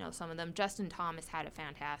or, some of them. Justin Thomas had a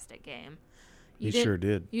fantastic game. He sure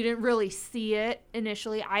did. You didn't really see it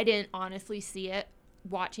initially. I didn't honestly see it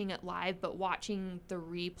watching it live, but watching the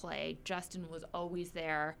replay, Justin was always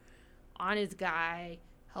there on his guy,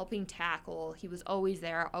 helping tackle. He was always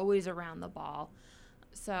there, always around the ball.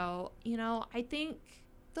 So, I think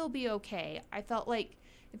they'll be okay. I felt like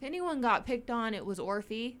if anyone got picked on, it was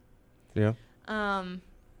Orphe. Yeah. And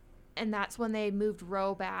that's when they moved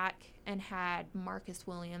Rowe back and had Marcus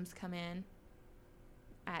Williams come in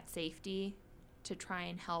at safety to try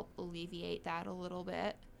and help alleviate that a little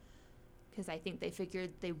bit. Because I think they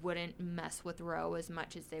figured they wouldn't mess with Rowe as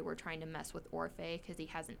much as they were trying to mess with Orphe because he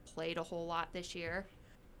hasn't played a whole lot this year.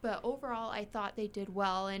 But overall, I thought they did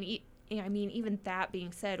well. And even that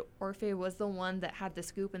being said, Orphe was the one that had the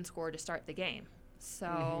scoop and score to start the game.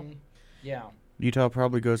 So, yeah. Utah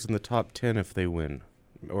probably goes in the top 10 if they win,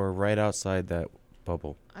 or right outside that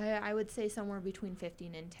bubble. I would say somewhere between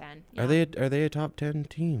 15 and 10. Yeah. Are they a top 10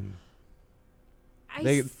 team?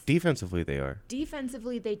 Defensively, they are.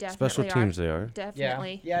 Defensively, they definitely Special teams, they are.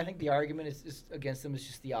 Definitely. Yeah, I think the argument is against them is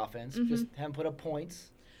just the offense. Just haven't put up points.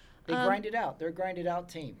 They grind it out. They're a grinded out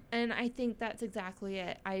team. And I think that's exactly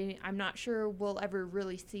it. I'm not sure we'll ever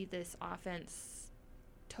really see this offense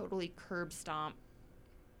totally curb stomp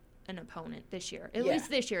an opponent this year. At least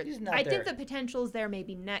this year. I think the potential's there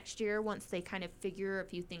maybe next year once they kind of figure a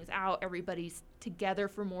few things out. Everybody's together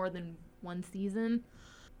for more than one season.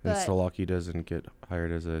 And Salaki doesn't get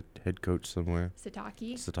hired as a head coach somewhere.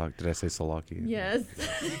 Sataki? Did I say Salaki? Yes.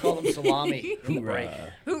 You call him Salami.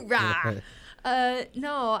 Hoorah. Hoorah. If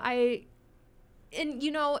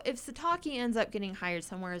Sataki ends up getting hired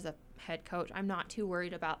somewhere as a head coach, I'm not too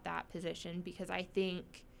worried about that position because I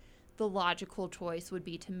think the logical choice would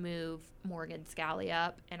be to move Morgan Scally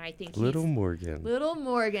up, and I think Little Morgan. Little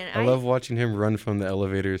Morgan. I love watching him run from the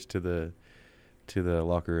elevators to to the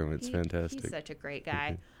locker room. It's fantastic. He's such a great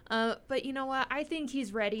guy. But you know what? I think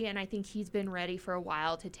he's ready, and I think he's been ready for a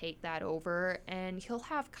while to take that over. And he'll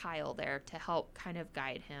have Kyle there to help kind of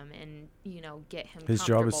guide him and, get him His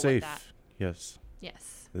job is comfortable with safe. that. Yes.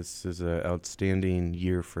 Yes. This is an outstanding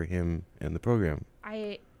year for him and the program.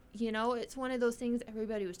 It's one of those things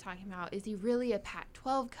everybody was talking about. Is he really a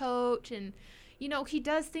Pac-12 coach? And, he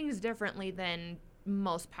does things differently than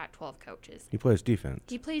most Pac-12 coaches. He plays defense.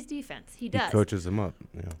 He plays defense. He does. He coaches them up.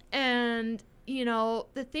 Yeah. And,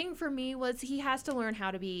 the thing for me was he has to learn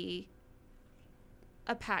how to be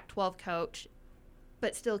a Pac-12 coach,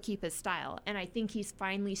 but still keep his style. And I think he's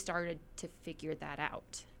finally started to figure that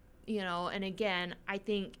out. And again, I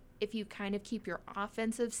think if you kind of keep your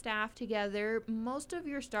offensive staff together, most of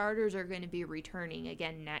your starters are going to be returning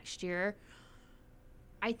again next year.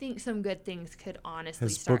 I think some good things could honestly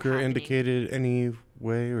start happening. Has Booker indicated any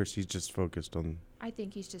way, or is he just focused on... I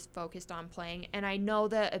think he's just focused on playing, and I know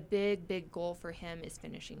that a big, big goal for him is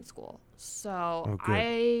finishing school. So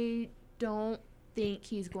I don't think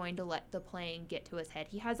he's going to let the playing get to his head.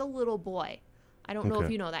 He has a little boy. I don't know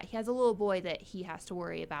if you know that. He has a little boy that he has to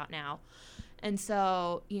worry about now. And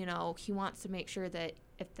so, he wants to make sure that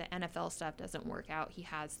if the NFL stuff doesn't work out, he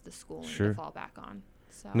has the schooling to fall back on.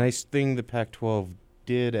 So. Nice thing the Pac-12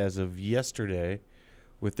 did as of yesterday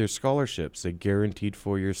with their scholarships, a guaranteed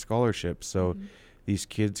 4-year scholarship. So these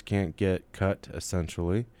kids can't get cut,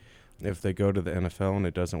 essentially. If they go to the NFL and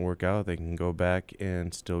it doesn't work out, they can go back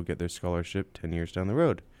and still get their scholarship 10 years down the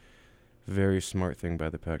road. Very smart thing by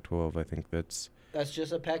the Pac-12. I think that's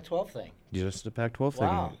just a Pac-12 thing. Just a Pac-12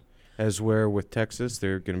 Wow. thing. As where with Texas,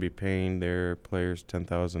 they're going to be paying their players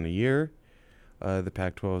 $10,000 a year. The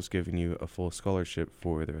Pac-12 is giving you a full scholarship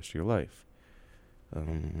for the rest of your life.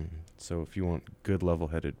 So if you want good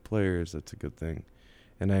level-headed players, that's a good thing.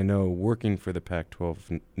 And I know working for the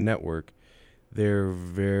Pac-12 network, they're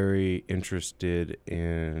very interested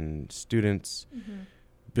in students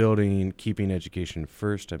keeping education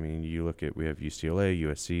first. I mean, you look at, we have UCLA,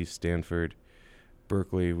 USC, Stanford,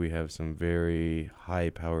 Berkeley. We have some very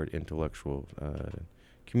high-powered intellectual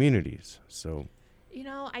communities. So,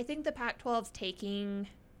 I think the Pac-12's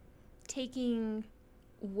taking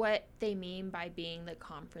what they mean by being the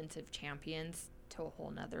conference of champions to a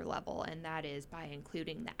whole nother level, and that is by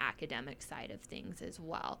including the academic side of things as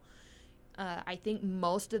well. I think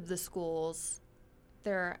most of the schools,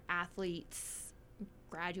 their athletes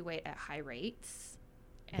graduate at high rates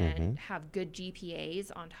and have good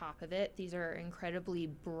GPAs on top of it. These are incredibly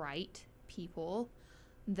bright people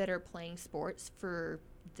that are playing sports for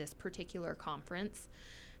this particular conference.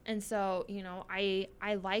 And so, I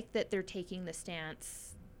like that they're taking the stance,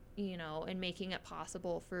 and making it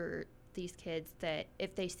possible for these kids that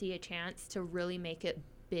if they see a chance to really make it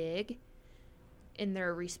big in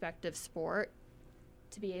their respective sport,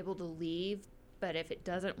 to be able to leave, but if it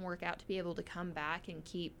doesn't work out, to be able to come back and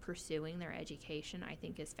keep pursuing their education, I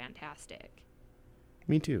think is fantastic.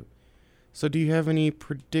 Me too. So do you have any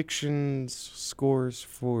predictions, scores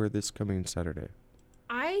for this coming Saturday?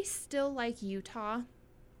 I still like Utah.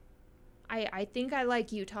 I think I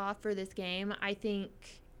like Utah for this game. I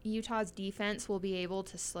think Utah's defense will be able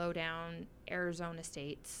to slow down Arizona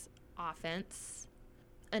State's offense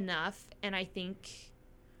enough, and I think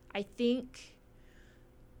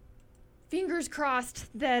fingers crossed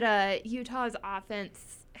that Utah's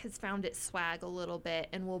offense has found its swag a little bit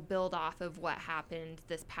and will build off of what happened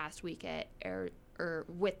this past week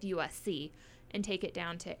with USC and take it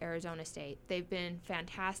down to Arizona State. They've been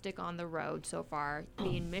fantastic on the road so far,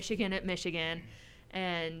 being Michigan at Michigan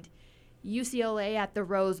and UCLA at the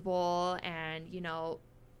Rose Bowl, and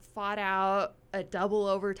fought out a double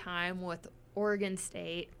overtime with Oregon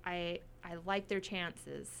State. I like their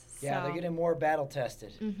chances. Yeah, they're getting more battle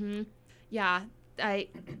tested. Yeah,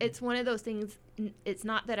 it's one of those things. It's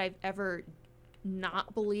not that I've ever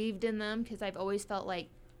not believed in them, because I've always felt like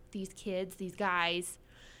these kids, these guys,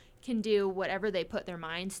 can do whatever they put their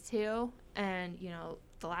minds to. And,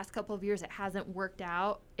 the last couple of years it hasn't worked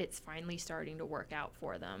out. It's finally starting to work out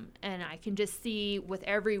for them. And I can just see with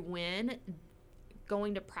every win,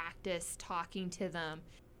 going to practice, talking to them,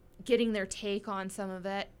 getting their take on some of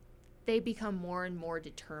it, they become more and more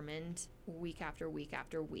determined week after week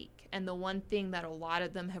after week. And the one thing that a lot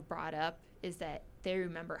of them have brought up is that they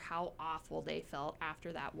remember how awful they felt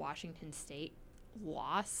after that Washington State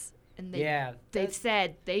loss. And they've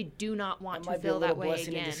said they do not want to feel that way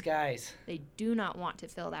again. In disguise. They do not want to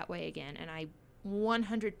feel that way again. And I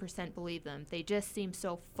 100% believe them. They just seem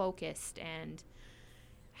so focused and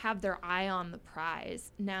have their eye on the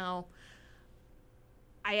prize. Now,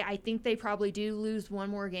 I think they probably do lose one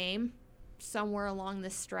more game, somewhere along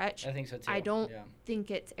this stretch. I think so, too. I don't Yeah. think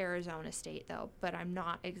it's Arizona State, though, but I'm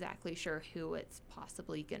not exactly sure who it's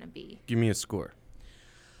possibly going to be. Give me a score.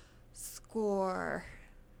 Score.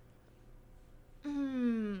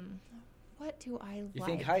 What do I You like?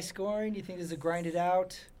 think high scoring? You think this is a grinded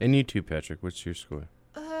out? And you too, Patrick. What's your score?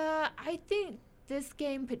 I think this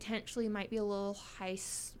game potentially might be a little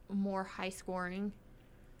more high scoring.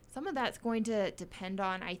 Some of that's going to depend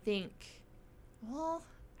on, I think, well,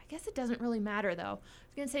 I guess it doesn't really matter, though. I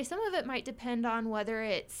was going to say some of it might depend on whether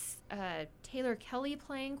it's Taylor Kelly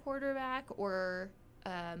playing quarterback or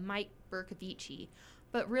Mike Bercovici.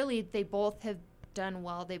 But really, they both have done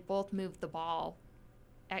well. They both moved the ball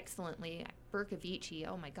excellently. Bercovici,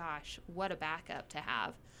 oh my gosh, what a backup to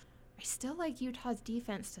have. I still like Utah's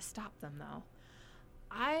defense to stop them, though.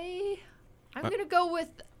 I'm going to go with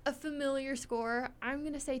a familiar score. I'm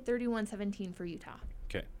going to say 31-17 for Utah.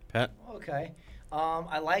 Okay. Pat? Okay.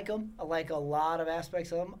 I like them. I like a lot of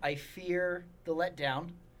aspects of them. I fear the letdown.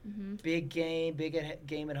 Big game,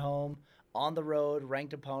 game at home, on the road,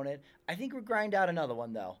 ranked opponent. I think we'll grind out another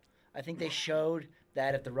one, though. I think they showed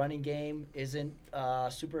that if the running game isn't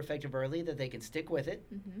super effective early, that they can stick with it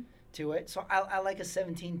to it. So I like a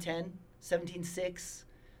 17-10, 17-6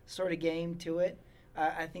 sort of game to it.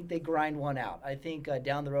 I think they grind one out. I think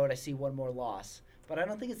down the road I see one more loss. But I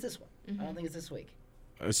don't think it's this one. I don't think it's this week.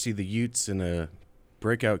 I see the Utes in a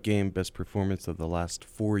breakout game, best performance of the last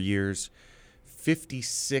 4 years.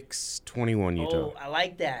 56-21 Utah. Oh, I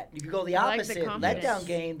like that. If you go the I like the opposite, confidence. letdown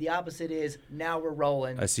game, the opposite is now we're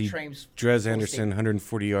rolling. I see Trames Drez full Anderson, steam.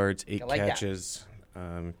 140 yards, 8 I like that. catches.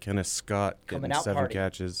 Kenneth Scott Coming getting out 7 party.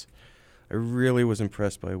 catches. I really was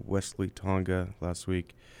impressed by Wesley Tonga last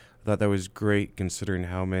week. I thought that was great considering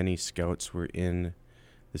how many scouts were in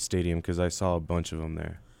the stadium because I saw a bunch of them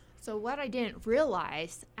there. So what I didn't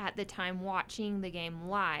realize at the time watching the game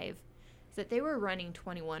live is that they were running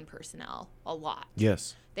 21 personnel a lot.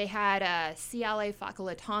 Yes. They had Ciale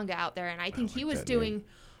Fakalatonga out there, and I think he was that doing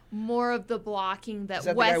more of the blocking that Is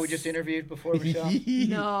that Wes... the guy we just interviewed before, Michelle?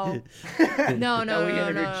 No. No, we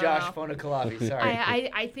interviewed Josh no. Fonacolavi.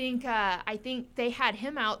 Sorry. I think they had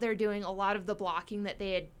him out there doing a lot of the blocking that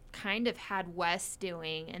they had kind of had Wes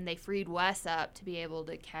doing, and they freed Wes up to be able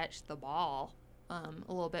to catch the ball a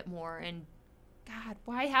little bit more. And God,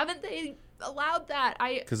 why haven't they allowed that?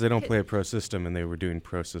 Because they don't play a pro system, and they were doing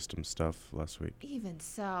pro system stuff last week. Even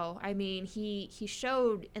so, I mean, he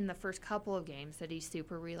showed in the first couple of games that he's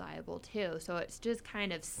super reliable too. So it's just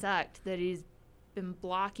kind of sucked that he's been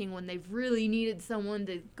blocking when they've really needed someone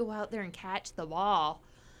to go out there and catch the ball.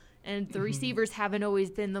 And the receivers haven't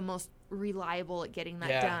always been the most reliable at getting that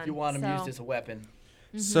done. Yeah, you want them used as a weapon.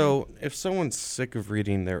 So if someone's sick of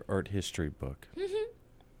reading their art history book,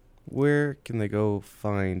 where can they go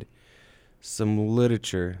find some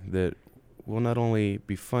literature that will not only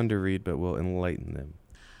be fun to read but will enlighten them?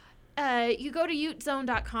 You go to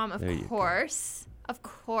utezone.com, of course. Of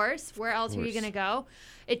course. Where else are you going to go?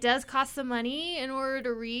 It does cost some money in order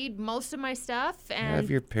to read most of my stuff. And Have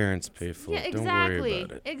your parents pay for yeah, it. exactly. Don't worry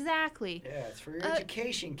about it. Exactly. Yeah, it's for your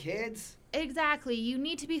education, kids. Exactly. You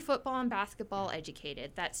need to be football and basketball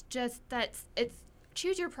educated. It's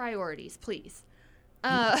choose your priorities, please.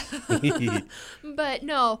 But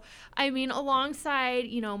no, I mean, alongside,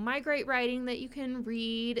 my great writing that you can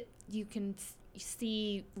read, you can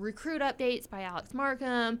see recruit updates by Alex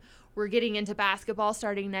Markham. We're getting into basketball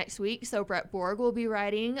starting next week, so Brett Borg will be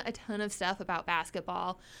writing a ton of stuff about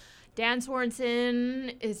basketball. Dan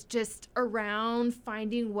Sorensen is just around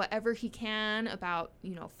finding whatever he can about,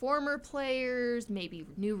 former players, maybe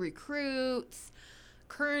new recruits,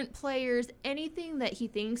 current players, anything that he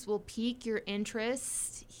thinks will pique your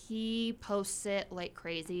interest. He posts it like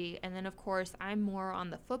crazy. And then, of course, I'm more on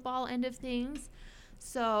the football end of things.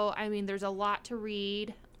 So, I mean, there's a lot to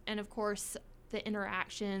read. And, of course, the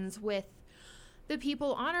interactions with the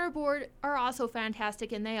people on our board are also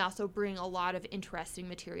fantastic, and they also bring a lot of interesting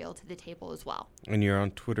material to the table as well. And you're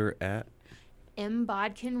on Twitter at? M.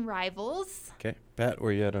 Bodkin Rivals. Okay. Pat,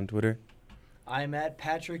 where you at on Twitter? I'm at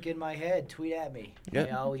Patrick in my head. Tweet at me.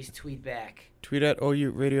 Yep. I always tweet back. Tweet at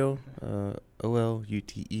OU Radio,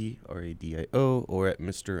 OLUTERADIO, or at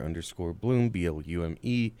Mr_Bloom,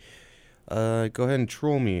 BLUME. Go ahead and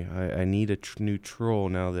troll me. I need a new troll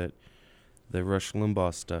now that the Rush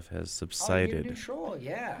Limbaugh stuff has subsided. Oh, you need a new troll,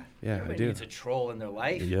 yeah. Yeah, Everybody I do. needs a troll in their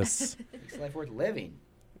life. Yes. Makes life worth living.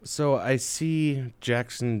 So I see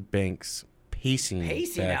Jackson Banks pacing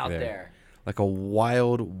back out there. like a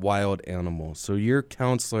wild animal. So your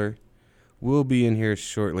counselor will be in here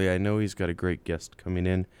shortly. I know he's got a great guest coming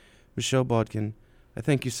in. Michelle Bodkin, I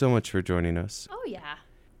thank you so much for joining us. Oh, yeah.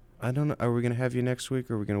 I don't know. Are we going to have you next week,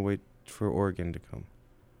 or are we going to wait for Oregon to come.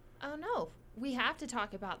 Oh no, we have to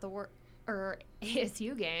talk about the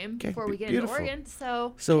ASU game Okay, before we get beautiful. into Oregon.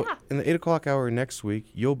 So yeah. In the 8 o'clock hour next week,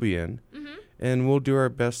 you'll be in, and we'll do our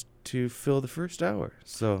best to fill the first hour.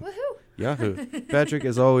 So, woohoo! Yahoo! Patrick,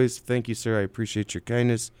 as always, thank you, sir. I appreciate your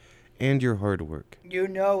kindness and your hard work. You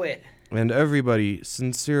know it. And everybody,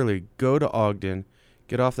 sincerely, go to Ogden,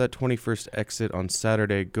 get off that 21st exit on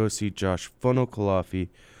Saturday, go see Josh Fonokalafi,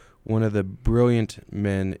 one of the brilliant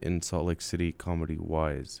men in Salt Lake City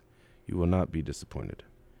comedy-wise. You will not be disappointed.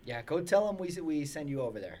 Yeah, go tell him we send you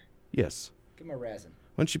over there. Yes. Give him a razzing.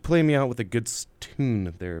 Why don't you play me out with a good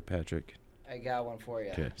tune there, Patrick? I got one for you.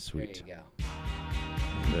 Okay, sweet. There you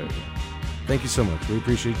go. There we go. Thank you so much. We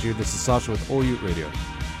appreciate you. This is Sasha with All Ute Radio.